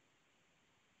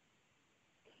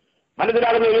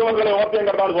 മനസ്സിലാകുന്ന ദൈവമക്കളെ ഓർത്തിയാൻ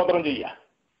കർത്താവ് സ്വതന്ത്രം ചെയ്യുക.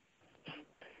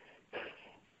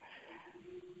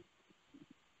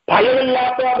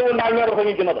 ഭയമില്ലാത്തതുകൊണ്ടാണ് അങ്ങനെ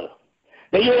പ്രസംഗിക്കുന്നത്.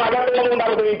 ദൈവം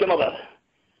അകത്തുള്ളതുകൊണ്ടാണ് പ്രസംഗിക്കുന്നത്.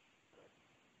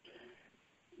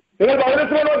 നിങ്ങൾ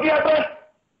പൗരസ്ത്രീയെ നോക്കിയാട്ട്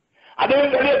അദ്ദേഹം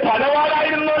വലിയ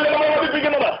ധനവാനായിരുന്നല്ലോ നമ്മൾ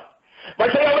ഓർമ്മിപ്പിക്കുന്നത്.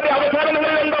 പക്ഷേ അവരുടെ അവസാനം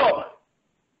നിങ്ങളുണ്ടോ?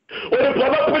 ഒരു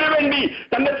പ്രഭത്തിന് വേണ്ടി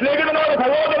തന്റെ സ്നേഹിതനോട്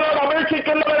സഹോദരനോട്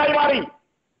അപേക്ഷിക്കുന്നവരായി മാറി.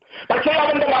 പക്ഷേ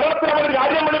അവന്റെ മരണത്തിന് അവർ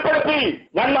കാര്യം വെളിപ്പെടുത്തി.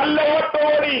 ഞാൻ നല്ല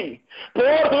ഓട്ടോടി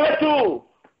പോർ തുളച്ചു,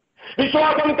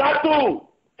 വിശ്വാസം കാത്തു,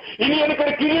 ഇനി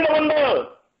എനിക്കൊരു കിരീടമുണ്ട്,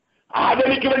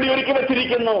 അതെനിക്ക് വേണ്ടി ഒരുക്കി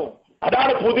വെച്ചിരിക്കുന്നു.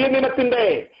 അതാണ് പുതിയ നിയമത്തിന്റെ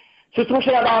ശുശ്രൂഷ.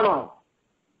 അതാണ്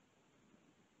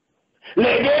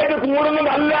ലഗേജ് കൂടുന്നത്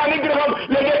നല്ല അനുഗ്രഹം,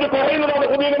 ലഗേജ് കുറയുന്നതാണ്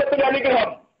പുതിയ നിയമത്തിന്റെ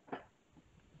അനുഗ്രഹം.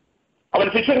 അവൻ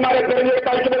ശിഷ്യന്മാരെ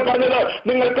തിരഞ്ഞെടുത്തയച്ചപ്പോൾ പറഞ്ഞത്,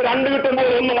 നിങ്ങൾക്ക് 2 കിട്ടുമ്പോൾ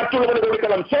 1 മറ്റുള്ളവർ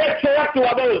കൊടുക്കണം. Share to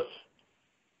others.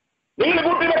 നിങ്ങൾ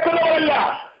കൂട്ടി വെക്കുന്നവരല്ല.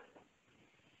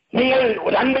 നിങ്ങൾ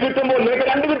 2 കിട്ടുമ്പോൾ നിനക്ക്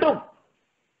 2 കിട്ടും.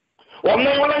 1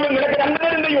 ഉണ്ടെങ്കിൽ നിനക്ക് 2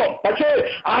 തരും ദൈവം. പക്ഷേ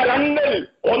ആ 2-ൽ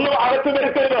 1 അകത്ത്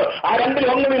വരുത്തരുത്. ആ 2-ൽ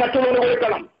 1 നീ മറ്റുള്ളവർ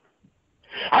കൊടുക്കണം.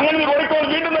 അങ്ങനെ നീ കൊടുക്കുമ്പോൾ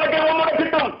വീണ്ടും നിനക്ക് 1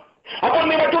 കിട്ടും. അപ്പോൾ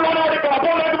നീ മറ്റുള്ളവരെ കൊടുക്കണം.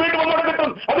 അപ്പോൾ നിനക്ക് വീണ്ടും 1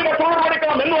 കിട്ടും. അത് മറ്റുള്ളവർ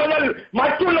കൊടുക്കണം. എന്ന് പറഞ്ഞാൽ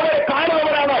മറ്റുള്ളവരെ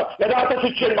കാണുന്നവരാണ് യഥാർത്ഥ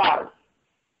ശിഷ്യന്മാർ.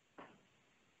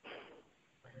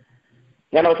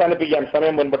 ഞാൻ അവസാനിപ്പിക്കാൻ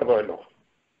സമയം മുൻപോട്ട് പോയല്ലോ.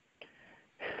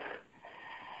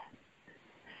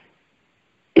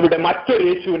 ഇവിടെ മറ്റൊരു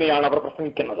യേശുവിനെയാണ് അവർ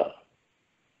പ്രസംഗിക്കുന്നത്.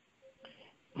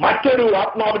 മറ്റൊരു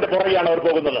ആത്മാവിന്റെ പുറകെയാണ് അവർ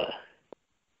പോകുന്നത്.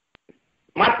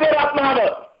 മറ്റൊരു ആത്മാവ്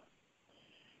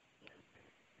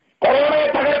കൊറോണയെ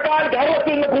തകർക്കാൻ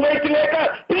കേരളത്തിൽ നിന്ന് കുവൈറ്റിലേക്ക്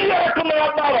തീയിറക്കുന്ന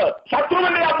ആത്മാവ്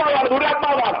ശത്രുവിന്റെ ആത്മാവാണ്,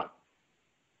 ദുരാത്മാവാണ്.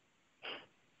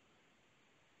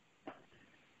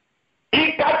 ഈ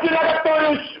കാറ്റിനകത്തൊരു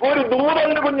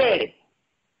ദൂതുണ്ട് കുഞ്ഞെ.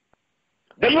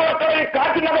 ദൈവമക്കളെ, ഈ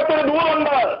കാറ്റിനകത്തൊരു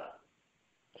ദൂതുണ്ട്.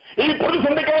 ഈ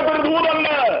പ്രതിസന്ധിക്കകത്തൊരു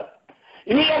ദൂതുണ്ട്.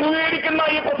 ഇനി അഭിമുഖീകരിക്കുന്ന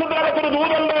ഈ പ്രസിദ്ധനകത്തൊരു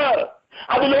ദൂതുണ്ട്.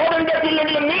 അത് ലോകം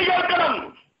കേട്ടില്ലെങ്കിലും നീ കേൾക്കണം.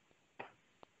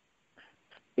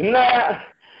 ഇന്ന്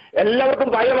എല്ലാവർക്കും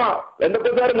ഭയമാ. എന്തൊക്കെ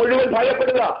മുഴുവൻ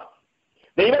ഭയപ്പെടുക.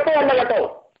 ദൈവത്തെ അല്ല കേട്ടോ,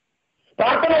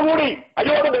 പ്രാർത്ഥന കൂടി.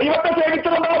 അയ്യോ, അത് ദൈവത്തെ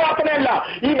സേവിച്ചുകൊണ്ടുള്ള പ്രാർത്ഥനയല്ല.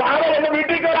 ഈ നാളെ എന്നെ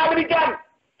വീട്ടിൽ കയറാതിരിക്കാൻ,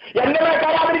 എന്നെ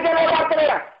കയറാതിരിക്കാനുള്ള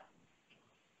പ്രാർത്ഥനയാ,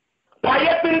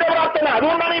 ഭയത്തിന്റെ പ്രാർത്ഥന.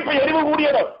 അതുകൊണ്ടാണ് ഇപ്പൊ എരിവ്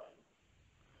കൂടിയത്.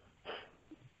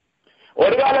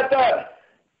 ഒരു കാലത്ത്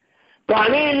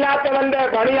പണിയില്ലാത്തവന്റെ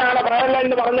പണിയാണ് പ്രയർലൈൻ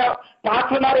എന്ന് പറഞ്ഞ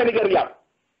പാസ്റ്റർമാരെ എനിക്കറിയാം.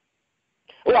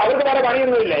 അവർക്ക് വേറെ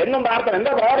പണിയൊന്നുമില്ല, എന്നും പ്രാർത്ഥന.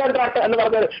 എന്താ പ്രയർലൈൻ പ്രാർത്ഥന എന്ന്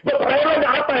പറഞ്ഞത്? ഇപ്പൊ പ്രയർലൈൻ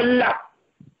പ്രാർത്ഥനയല്ല,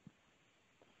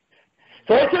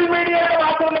 സോഷ്യൽ മീഡിയയുടെ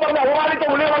പ്രാർത്ഥന എന്ന് പറഞ്ഞ അപമാനിച്ച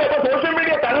ഉള്ളികളെ ഇപ്പൊ സോഷ്യൽ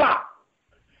മീഡിയ തള്ള.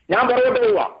 ഞാൻ പുറകോട്ട്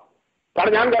പോവുക.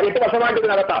 കാരണം ഞാൻ 8 വർഷമായിട്ട്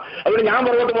ഇതിനകത്താ. അതുകൊണ്ട് ഞാൻ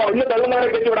പുറകോട്ട് പോവാം. ഇന്ന് തള്ളുന്നവരെ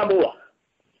കെട്ടിവിടാൻ പോവുക.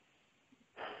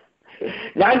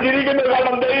 ഞാൻ ചിരിക്കുന്നത്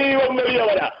കാരണം ദൈവം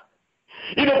വലിയവരാ.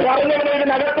 ഇത് പറഞ്ഞവനെ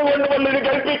ഇതിനകത്ത് കൊണ്ടുവന്ന് ഇത്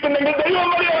കൽപ്പിക്കുന്നെങ്കിൽ ദൈവം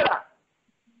വലിയവരാ.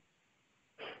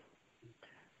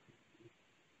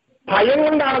 ഭയം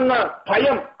കൊണ്ടാണെന്ന്.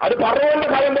 ഭയം അത് പറയുന്ന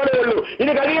ഭയം പോലെ ഉള്ളൂ.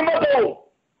 ഇത് കഴിയുമ്പോ പോവും.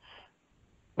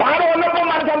 പാട് വന്നപ്പോൾ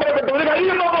മനസ്സന്തരപ്പെട്ടു. ഇത്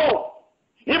കഴിയുമ്പോ പോവും.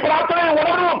 ഈ പ്രാർത്ഥനയെ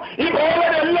ഉണർവും. ഈ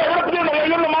പ്രവർത്തനം എല്ലാം ഉറപ്പിച്ചു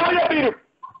കഴിയുന്ന മാറിയാ തീരും.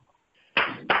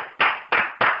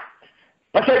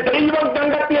 പക്ഷെ ദൈവം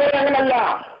കണ്ടെത്തിയവരെ അങ്ങനല്ല.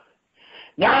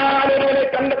 ഞാനൊരുവനെ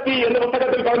കണ്ടെത്തി എന്ന്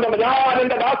പുസ്തകത്തിൽ പറഞ്ഞുണ്ട്. ഞാൻ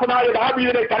എന്റെ ദാസനായ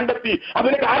ദാവീദിനെ കണ്ടെത്തി.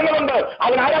 അതിന് കാരണമുണ്ട്.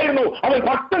 അവൻ ആരായിരുന്നു? അവൻ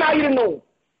ഭക്തനായിരുന്നു.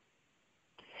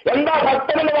 എന്താ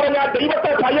ഭക്തൻ എന്ന് പറഞ്ഞാൽ?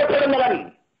 ദൈവത്തെ ഭയപ്പെടുന്നവൻ.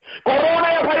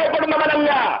 കൊറോണയെ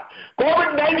ഭയപ്പെടുന്നവനല്ല,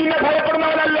 COVID-19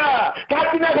 ഭയപ്പെടുന്നവനല്ല,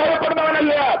 കാറ്റിനെ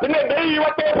ഭയപ്പെടുന്നവനല്ല, പിന്നെ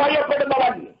ദൈവത്തെ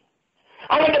ഭയപ്പെടുന്നവൻ.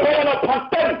 അവന്റെ പേരാണ്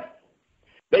ഭക്തൻ.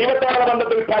 ദൈവത്തോടുള്ള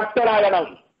ബന്ധത്തിൽ ഭക്തനാകണം.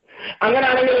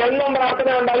 അങ്ങനെയാണെങ്കിൽ എന്നും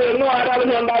പ്രാർത്ഥന ഉണ്ടാകും, എന്നും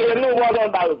ആരാധന ഉണ്ടാകും, എന്നും ഉപവാസം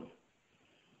ഉണ്ടാകും.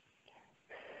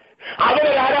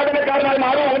 അവനൊരു ആരാധനക്കാരനായി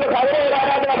മാറും. അവന്റെ ഭവനം ഒരു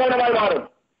ആരാധനാഭവനമായി മാറും.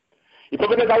 ഇപ്പൊ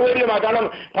പിന്നെ സൗകര്യമാണ്. കാരണം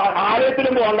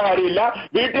ആലയത്തിലും പോകേണ്ട കാര്യമില്ല.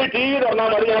 വീട്ടിൽ TV തുറന്നാൽ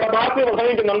മതി. ഞങ്ങളുടെ പാർട്ടി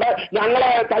പ്രസംഗിക്കുന്നുണ്ട്.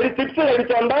 ഞങ്ങളെ ചിപ്സ്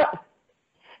കഴിച്ചുകൊണ്ട്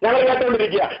ഞങ്ങൾ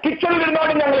കേട്ടോണ്ടിരിക്കുക. കിച്ചണിൽ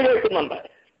ഇരുന്നോണ്ടും ഞങ്ങൾ കേൾക്കുന്നുണ്ട്.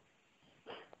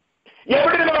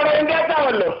 എവിടെ നിന്ന് വേണം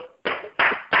കേൾക്കാമല്ലോ.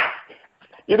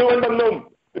 ഇതുകൊണ്ടൊന്നും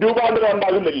രൂപാന്തരം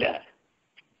ഉണ്ടാകുന്നില്ല.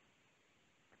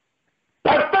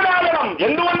 ഭക്തനാകണം.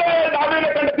 എന്തുകൊണ്ട്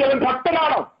ദാവീദിനെ കണ്ടെത്തിയവൻ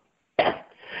ഭക്തനാണ്.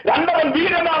 2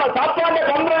 വീരനാണ്. സാത്താന്റെ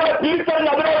തന്ത്രങ്ങളെ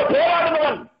തിരിച്ചറിഞ്ഞ് അതിനോട്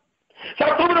പോരാടുന്നവൻ,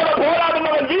 ശത്രുവിനോട്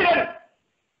പോരാടുന്നവൻ വീരൻ.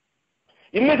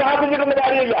 ഇന്ന് ശാസിച്ചിട്ടൊന്നും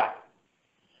കാര്യമില്ല.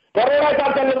 കൊറോണ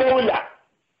ശാസ്ത്രങ്ങൾ പോവില്ല.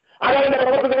 അതവന്റെ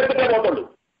പ്രവർത്തനം എടുത്തിട്ടേ പോകത്തുള്ളൂ.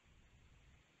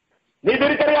 നീ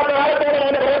തിരിച്ചറിയാത്ത കാലത്തോടെ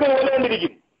അവന്റെ പ്രവർത്തനം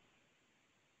കൊണ്ടുകൊണ്ടിരിക്കും.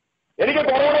 എനിക്ക്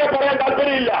കൊറോണയെ പറയാൻ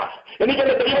താല്പര്യമില്ല.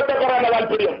 എനിക്കെന്റെ ദൈവത്തെ പറയാനുള്ള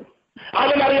താല്പര്യം.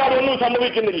 അതിനറിയാതെ ഒന്നും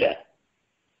സംഭവിക്കുന്നില്ല.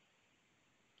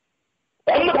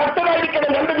 1 ഭക്തനായിരിക്കണം,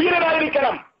 2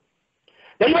 വീരനായിരിക്കണം.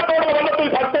 ദൈവത്തോടുള്ള ബന്ധത്തിൽ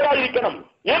ഭക്തരായിരിക്കണം.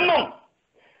 എന്നും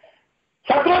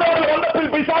ശത്രുവിനോടുള്ള ബന്ധത്തിൽ,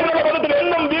 പിശാചിനുള്ള ബന്ധത്തിൽ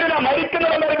എന്നും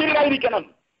മരിക്കുന്നവരെ വീരനായിരിക്കണം.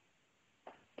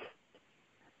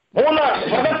 3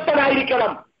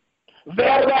 പ്രദത്തനായിരിക്കണം.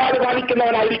 വേർപാട്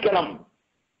പാലിക്കുന്നവനായിരിക്കണം.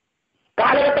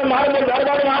 കാലഘട്ടം മാറുമ്പോൾ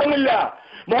വേർപാട് മാറുന്നില്ല.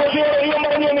 മോശയോട് ദൈവം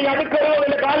പറഞ്ഞു, നീ അടുക്കരുത്,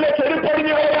 നിന്റെ കാലിലെ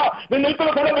ചെരുപ്പടിഞ്ഞു കളയുക, നീ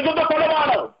നിൽക്കുന്ന സ്ഥലം വിശുദ്ധ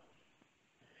സ്ഥലമാണ്.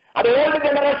 അത് ഓൾഡ്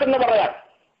ജനറേഷൻ എന്ന് പറയാം.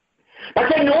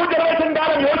 പക്ഷെ ന്യൂ ജനറേഷൻ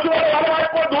കാലം യോശുവയുടെ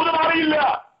കാലമായപ്പോൾ ദൂത് മാറിയില്ല.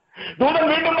 ദൂതൻ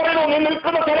വീണ്ടും പറയുന്നു, നീ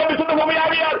നിൽക്കുന്ന സ്ഥലം വിശുദ്ധ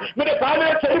ഭൂമിയാകിയാൽ നിന്റെ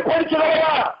കാലിലെ ചെരുപ്പടിച്ചു കളയുക.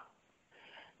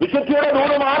 വിശുദ്ധിയുടെ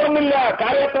ദൂത് മാറുന്നില്ല.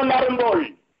 കാലഘട്ടം മാറുമ്പോൾ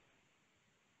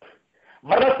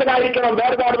വ്രതസ്ഥനായിരിക്കണം,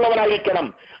 വേർപാടുള്ളവനായിരിക്കണം.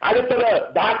 അടുത്തത്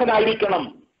ദാസനായിരിക്കണം.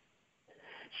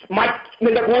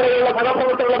 നിന്റെ കൂടെയുള്ള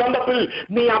സഹപ്രവർത്തകരുടെ ബന്ധത്തിൽ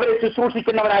നീ അവരെ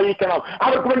ശുശ്രൂഷിക്കുന്നവരായിരിക്കണം,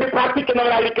 അവർക്ക് വേണ്ടി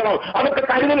പ്രാർത്ഥിക്കുന്നവരായിരിക്കണം,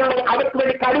 അവർക്ക്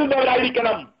വേണ്ടി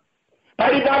കരുതുന്നവരായിരിക്കണം,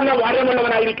 പരിപാലന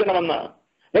വരമുള്ളവനായിരിക്കണമെന്ന്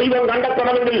ദൈവം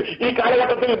കണ്ടെത്തണമെങ്കിൽ ഈ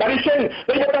കാലഘട്ടത്തിൽ മനുഷ്യൻ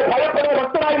ദൈവത്തെ ഭയപ്പെടുന്ന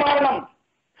ഭക്തനായി മാറണം.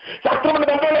 ശത്രുവിന്റെ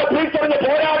ബന്ധങ്ങളെ തിരിച്ചറിഞ്ഞ്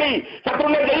പോരാടി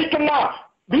ശത്രുവിനെ ജയിക്കുന്ന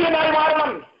വീരനായി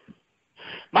മാറണം.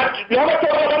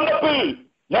 ലോകത്തോടുള്ള ബന്ധത്തിൽ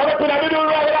ലോകത്തിന്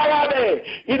അനുരൂപരാകാതെ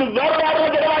ഇത് വേർപാടുള്ള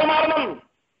ജനമായി മാറണം,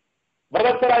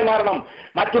 വ്രതസ്ഥരായി മാറണം.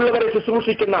 മറ്റുള്ളവരെ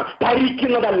ശുശ്രൂഷിക്കുന്ന,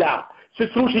 ഭരിക്കുന്നതല്ല,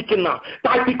 ശുശ്രൂഷിക്കുന്ന,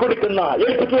 താഴ്ത്തിക്കൊടുക്കുന്ന,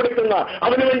 ഏൽപ്പിച്ചു കൊടുക്കുന്ന,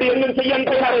 അവനുവേണ്ടി എന്നും ചെയ്യാൻ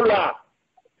തയ്യാറുള്ള,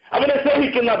 അവനെ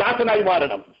സ്നേഹിക്കുന്ന ദാസനായി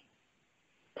മാറണം.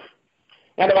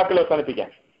 എന്റെ വാക്കുകൾ അവസാനിപ്പിക്കാം.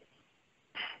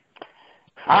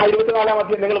 ആ 24-ാം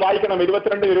അധ്യായം നിങ്ങൾ വായിക്കണം.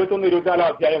 22, 21, 24-ാം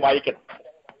അധ്യായം വായിക്കണം.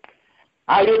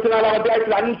 ആ 24-ാം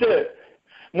അധ്യായത്തിൽ 5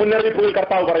 മുന്നറിയിപ്പുകൾ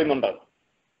കർത്താവ് പറയുന്നുണ്ട്.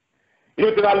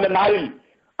 24-4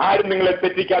 ആരും നിങ്ങളെ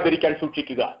തെറ്റിക്കാതിരിക്കാൻ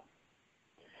സൂക്ഷിക്കുക.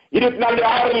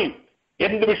 24-6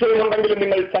 എന്ത് വിഷയമുണ്ടെങ്കിലും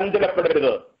നിങ്ങൾ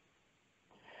ചഞ്ചലപ്പെടരുത്.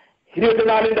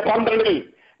 24-12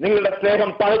 നിങ്ങളുടെ സ്നേഹം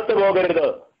തണുത്തു പോകരുത്.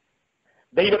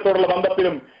 ദൈവത്തോടുള്ള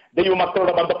ബന്ധത്തിലും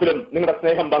ദൈവമക്കളുടെ ബന്ധത്തിലും നിങ്ങളുടെ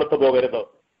സ്നേഹം തണുത്തു പോകരുത്.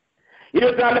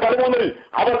 24-13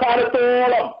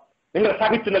 അവസാനത്തോളം നിങ്ങൾ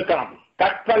സഹിച്ചു നിൽക്കണം.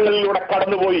 കഷ്ടങ്ങളിലൂടെ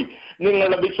കടന്നുപോയി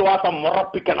നിങ്ങളുടെ വിശ്വാസം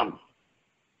ഉറപ്പിക്കണം.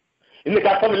 ഇന്ന്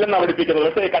കഷ്ടമില്ലെന്നാണ് പഠിപ്പിക്കുന്നത്,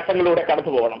 പക്ഷേ കഷ്ടങ്ങളിലൂടെ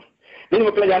കടന്നു പോകണം.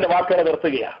 ദൈവമക്കളെ, ഞാൻ വാക്കുകളെ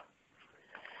നിർത്തുകയാണ്.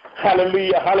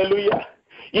 Hallelujah, hallelujah.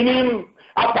 ഇനിയും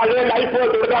ആ പഴയ ലൈഫ്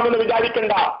തുടരാമെന്ന്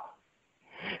വിചാരിക്കണ്ട.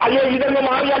 അയ്യോ, ഇതൊന്നും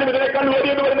മാറിയാലും ഇതിനേക്കാൾ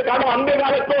വലിയത് വരുന്നത്. കാരണം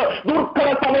അന്ത്യകാലത്ത് ദുർഘട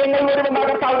സമയങ്ങൾ വരുമെന്നാണ്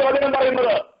കർത്താവിന്റെ വചനം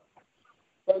പറയുന്നത്.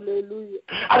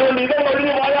 അതുകൊണ്ട് ഇതൊന്നും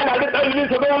ഒഴിഞ്ഞു പോയാൽ അടുത്ത ഇതിൽ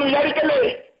സുഖമെന്ന് വിചാരിക്കല്ലേ.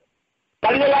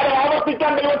 കഴിഞ്ഞ കാലം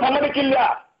ആവർത്തിക്കാൻ ദൈവം സമ്മതിക്കില്ല.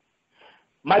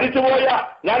 മരിച്ചുപോയ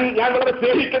ഞാൻ വളരെ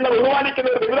സ്നേഹിക്കുന്ന, ബഹുമാനിക്കുന്ന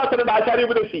ഒരു ദേവദാസനുണ്ട്,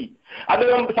 ആചാര്യോപദേശി.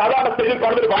 അദ്ദേഹം സാധാരണ സ്റ്റേജിൽ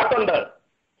പറഞ്ഞൊരു പാട്ടുണ്ട്.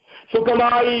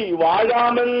 സുഖമായി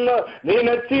വാഴാമെന്ന്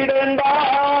നിനച്ചിടേണ്ട,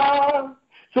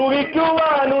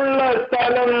 സുഖിക്കുവാനുള്ള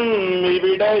സ്ഥലം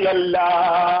ഇവിടെയല്ല.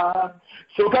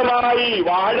 സുഖമായി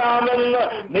വാഴാമെന്ന്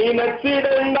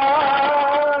നിനച്ചിടേണ്ട,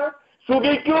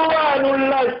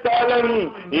 സുഖിക്കുവാനുള്ള സ്ഥലം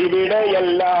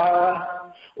ഇവിടെയല്ല.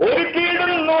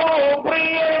 ഒരുക്കിയിടുന്നു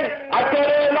പ്രിയൻ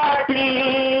അക്കരെ നാട്ടിൽ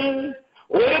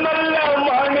ഒരു നല്ല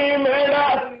മണിമേട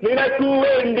നിനക്കു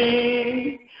വേണ്ടി.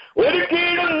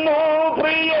 ഒരുക്കിയിടുന്നു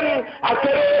പ്രിയൻ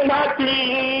അക്കരെ നാട്ടിൽ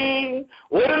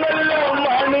ഒരു നല്ല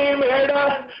മണിമേട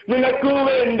നിനക്കു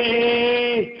വേണ്ടി.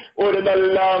 ഒരു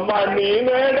നല്ല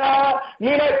മണിമേട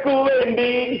നിനക്കു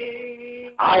വേണ്ടി.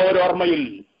 ആ ഒരു ഓർമ്മയിൽ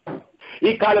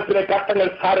ഈ കാലത്തിലെ കഷ്ടങ്ങൾ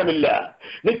സാരമില്ല.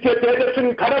 നിത്യ തേജസ്സിൻ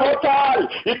ഘനമോച്ചാൽ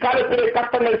ഈ കാലത്തിലെ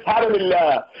കഷ്ടങ്ങൾ സാരമില്ല.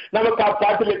 നമുക്ക് ആ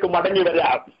പാട്ടിലേക്ക് മടങ്ങി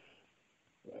വരാം.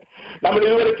 നമ്മൾ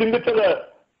ഇതുവരെ ചിന്തിച്ചത്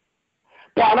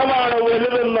പണമാണ്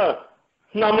വലുതെന്ന്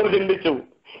നമ്മൾ ചിന്തിച്ചു.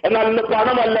 എന്നാൽ ഇന്ന്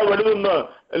പണമല്ല വലുതെന്ന്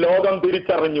ലോകം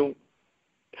തിരിച്ചറിഞ്ഞു.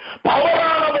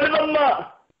 പവറാണ് വലുതെന്ന്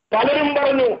പലരും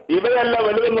പറഞ്ഞു. ഇവയല്ല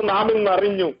വലുതെന്ന് നാം ഇന്ന്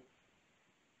അറിഞ്ഞു.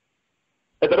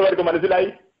 എത്ര പേർക്ക്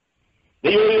മനസ്സിലായി?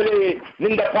 ദൈവമേ,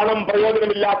 നിന്റെ പണം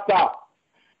പ്രയോജനമില്ലാത്ത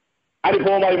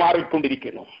അനുഭവമായി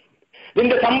മാറിക്കൊണ്ടിരിക്കുന്നു.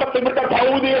 നിന്റെ സമ്പത്ത് വിട്ട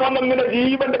ഭൗതികമൊന്നും നിന്റെ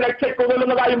ജീവന്റെ രക്ഷയ്ക്ക്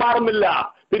ഉതകുന്നതായി മാറുന്നില്ല.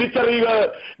 തിരിച്ചറിയുക,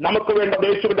 നമുക്ക് വേണ്ട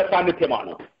യേശുവിന്റെ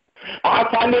സാന്നിധ്യമാണ്. ആ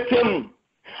സാന്നിധ്യം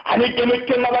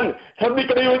അനുഗമിക്കുന്നവൻ,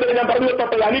 ശ്രദ്ധിക്കുന്ന ഞാൻ പറഞ്ഞു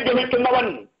തൊട്ടെ,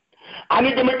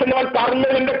 അനുഗമിക്കുന്നവൻ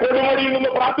കർമ്മലിന്റെ കൊടുമുടിയിൽ നിന്ന്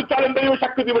പ്രാർത്ഥിച്ചാലും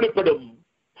ദൈവശക്തി വെളിപ്പെടും.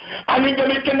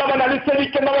 അനുഗമിക്കുന്നവൻ,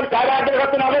 അനുസരിക്കുന്നവൻ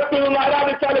കാരാഗ്രഹത്തിനകത്ത് നിന്ന്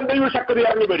ആരാധിച്ചാലും ദൈവശക്തി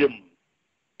ഇറങ്ങി വരും.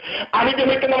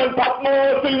 അനുഗമിക്കുന്നവൻ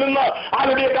പത്മോസിൽ നിന്ന്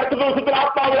അവരുടെ കർത്തൃദിവസത്തിൽ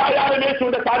ആത്മാവിലായാലും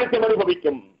യേശുവിന്റെ സാന്നിധ്യം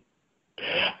അനുഭവിക്കും.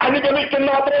 അനുഗമിക്കുന്ന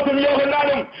പത്രോസും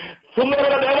യോഹന്നാനും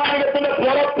സുന്ദരയുടെ ദേവാലയത്തിന്റെ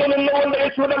പുറത്തു നിന്നുകൊണ്ട്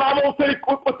യേശുവിന്റെ നാമം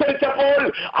ഉച്ചരിച്ചപ്പോൾ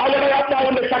അവരുടെ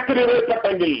ആത്മാവിന്റെ ശക്തി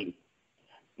വെളിപ്പെട്ടെങ്കിൽ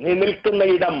നീ നിൽക്കുന്ന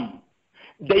ഇടം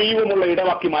ദൈവമുള്ള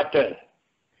ഇടമാക്കി മാറ്റ്.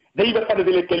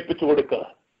 ദൈവസന്നിധിയിലേക്ക് ഏൽപ്പിച്ചു കൊടുക്കുക.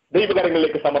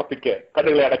 ദൈവകരങ്ങളിലേക്ക് സമർപ്പിക്ക്.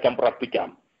 കണ്ണുകളെ അടയ്ക്കാൻ പ്രാർത്ഥിക്കാം.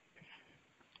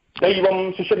 ദൈവം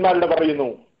ശിഷ്യന്മാരുടെ പറയുന്നു,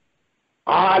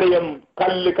 ആലയം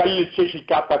കല്ല്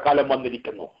ശേഷിക്കാത്ത കാലം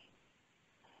വന്നിരിക്കുന്നു.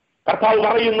 കർത്താവ്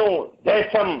പറയുന്നു,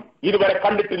 ദേശം ഇതുവരെ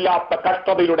കണ്ടിട്ടില്ലാത്ത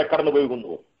കഷ്ടതയിലൂടെ കടന്നു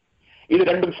പോകുന്നു. ഇത്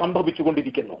രണ്ടും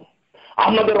സംഭവിച്ചുകൊണ്ടിരിക്കുന്നു.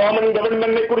 അന്നത് റോമൻ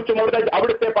ഗവൺമെന്റിനെ കുറിച്ചും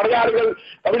അവിടുത്തെ പടയാളികൾ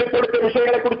അവിടുത്തെ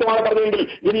വിഷയങ്ങളെ കുറിച്ചുമാണ് പറഞ്ഞതെങ്കിൽ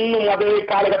ഇന്നും അതേ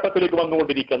കാലഘട്ടത്തിലേക്ക്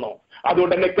വന്നുകൊണ്ടിരിക്കുന്നു.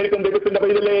 അതുകൊണ്ട് എന്നെ കേൾക്കുന്ന ദൈവത്തിന്റെ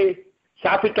പേരിലെ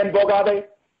ശാസിക്കാൻ പോകാതെ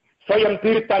സ്വയം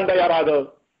തിരുത്താൻ തയ്യാറാത്.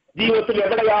 ജീവിതത്തിൽ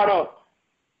എവിടെയാണ്,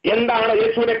 എന്താണ്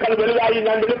യേശുവിനേക്കാൾ വലുതായി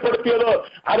ഞാൻ വെളിപ്പെടുത്തിയത്,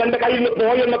 അതെന്റെ കയ്യിൽ നിന്ന്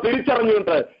പോയെന്ന്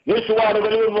തിരിച്ചറിഞ്ഞുകൊണ്ട് യേശുവാണ്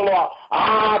വലുതെന്നുള്ള ആ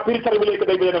തിരിച്ചറിവിലേക്ക്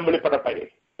ദൈവജനം വെളിപ്പെടട്ടെ.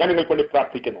 ഞാൻ നിങ്ങൾക്ക് വേണ്ടി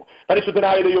പ്രാർത്ഥിക്കുന്നു.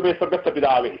 പരിശുദ്ധനായ ദൈവമേ, സ്വർഗ്ഗസ്ഥ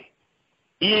പിതാവേ,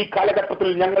 ഈ കാലഘട്ടത്തിൽ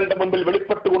ഞങ്ങളുടെ മുമ്പിൽ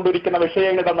വെളിപ്പെട്ടുകൊണ്ടിരിക്കുന്ന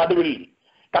വിഷയങ്ങളുടെ നടുവിൽ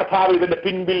കർത്താവ് ഇതിന്റെ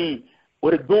പിൻപിൽ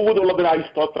ഒരു ദൂതുള്ളതിനായി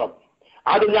സ്തോത്രം.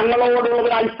 അത്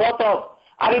ഞങ്ങളോടുള്ളതിനായി സ്തോത്രം.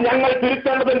 അത് ഞങ്ങൾ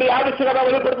തിരുത്തേണ്ടതിന്റെ ആവശ്യകത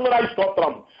വെളിപ്പെടുത്തുന്നതായി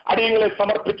സ്തോത്രം. അടിയങ്ങളെ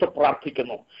സമർപ്പിച്ച്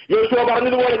പ്രാർത്ഥിക്കുന്നു. യോശുവ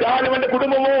പറഞ്ഞതുപോലെ ഞാനും എന്റെ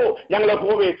കുടുംബമോ ഞങ്ങൾ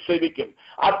യഹോവയെ സേവിക്കും.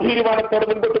 ആ തീരുമാനത്തോടെ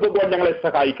മുൻപോട്ട് പോകുവാൻ ഞങ്ങളെ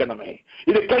സഹായിക്കണമേ.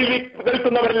 ഇത്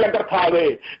കേൾക്കുന്നവരെല്ലാം കർത്താവേ,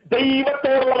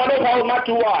 ദൈവത്തോടുള്ള മനോഭാവം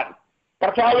മാറ്റുവാൻ,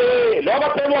 കർത്താവേ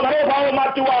ലോകത്തോടുള്ള മനോഭാവം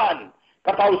മാറ്റുവാൻ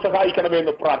കർത്താവ് സഹായിക്കണമേ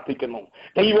എന്ന് പ്രാർത്ഥിക്കുന്നു.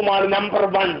 ദൈവമാണ് നമ്പർ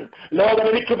 1. ലോകം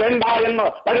എനിക്ക് വേണ്ട എന്ന്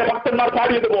പഴയ ഭക്തന്മാർ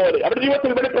പാടിയതുപോലെ, അവരുടെ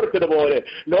ജീവിതത്തിൽ വെളിപ്പെടുത്തിയതുപോലെ,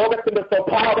 ലോകത്തിന്റെ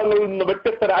സ്വഭാവങ്ങളിൽ നിന്ന്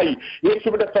വ്യത്യസ്തരായി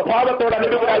യേശുവിന്റെ സ്വഭാവത്തോട്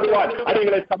അനുഭവമാകുവാൻ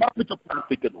അടിയങ്ങളെ സമർപ്പിച്ച്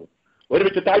പ്രാർത്ഥിക്കുന്നു.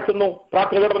 ഒരുമിച്ച് താഴ്ത്തുന്നു.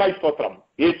 പ്രാർത്ഥനകരനായി സ്തോത്രം.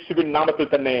 യേശുവിൻ നാമത്തിൽ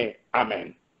തന്നെ ആമേൻ.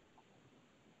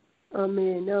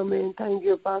 ആമേൻ. ആമേൻ. Thank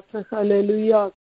you pastor. ഹല്ലേലൂയ.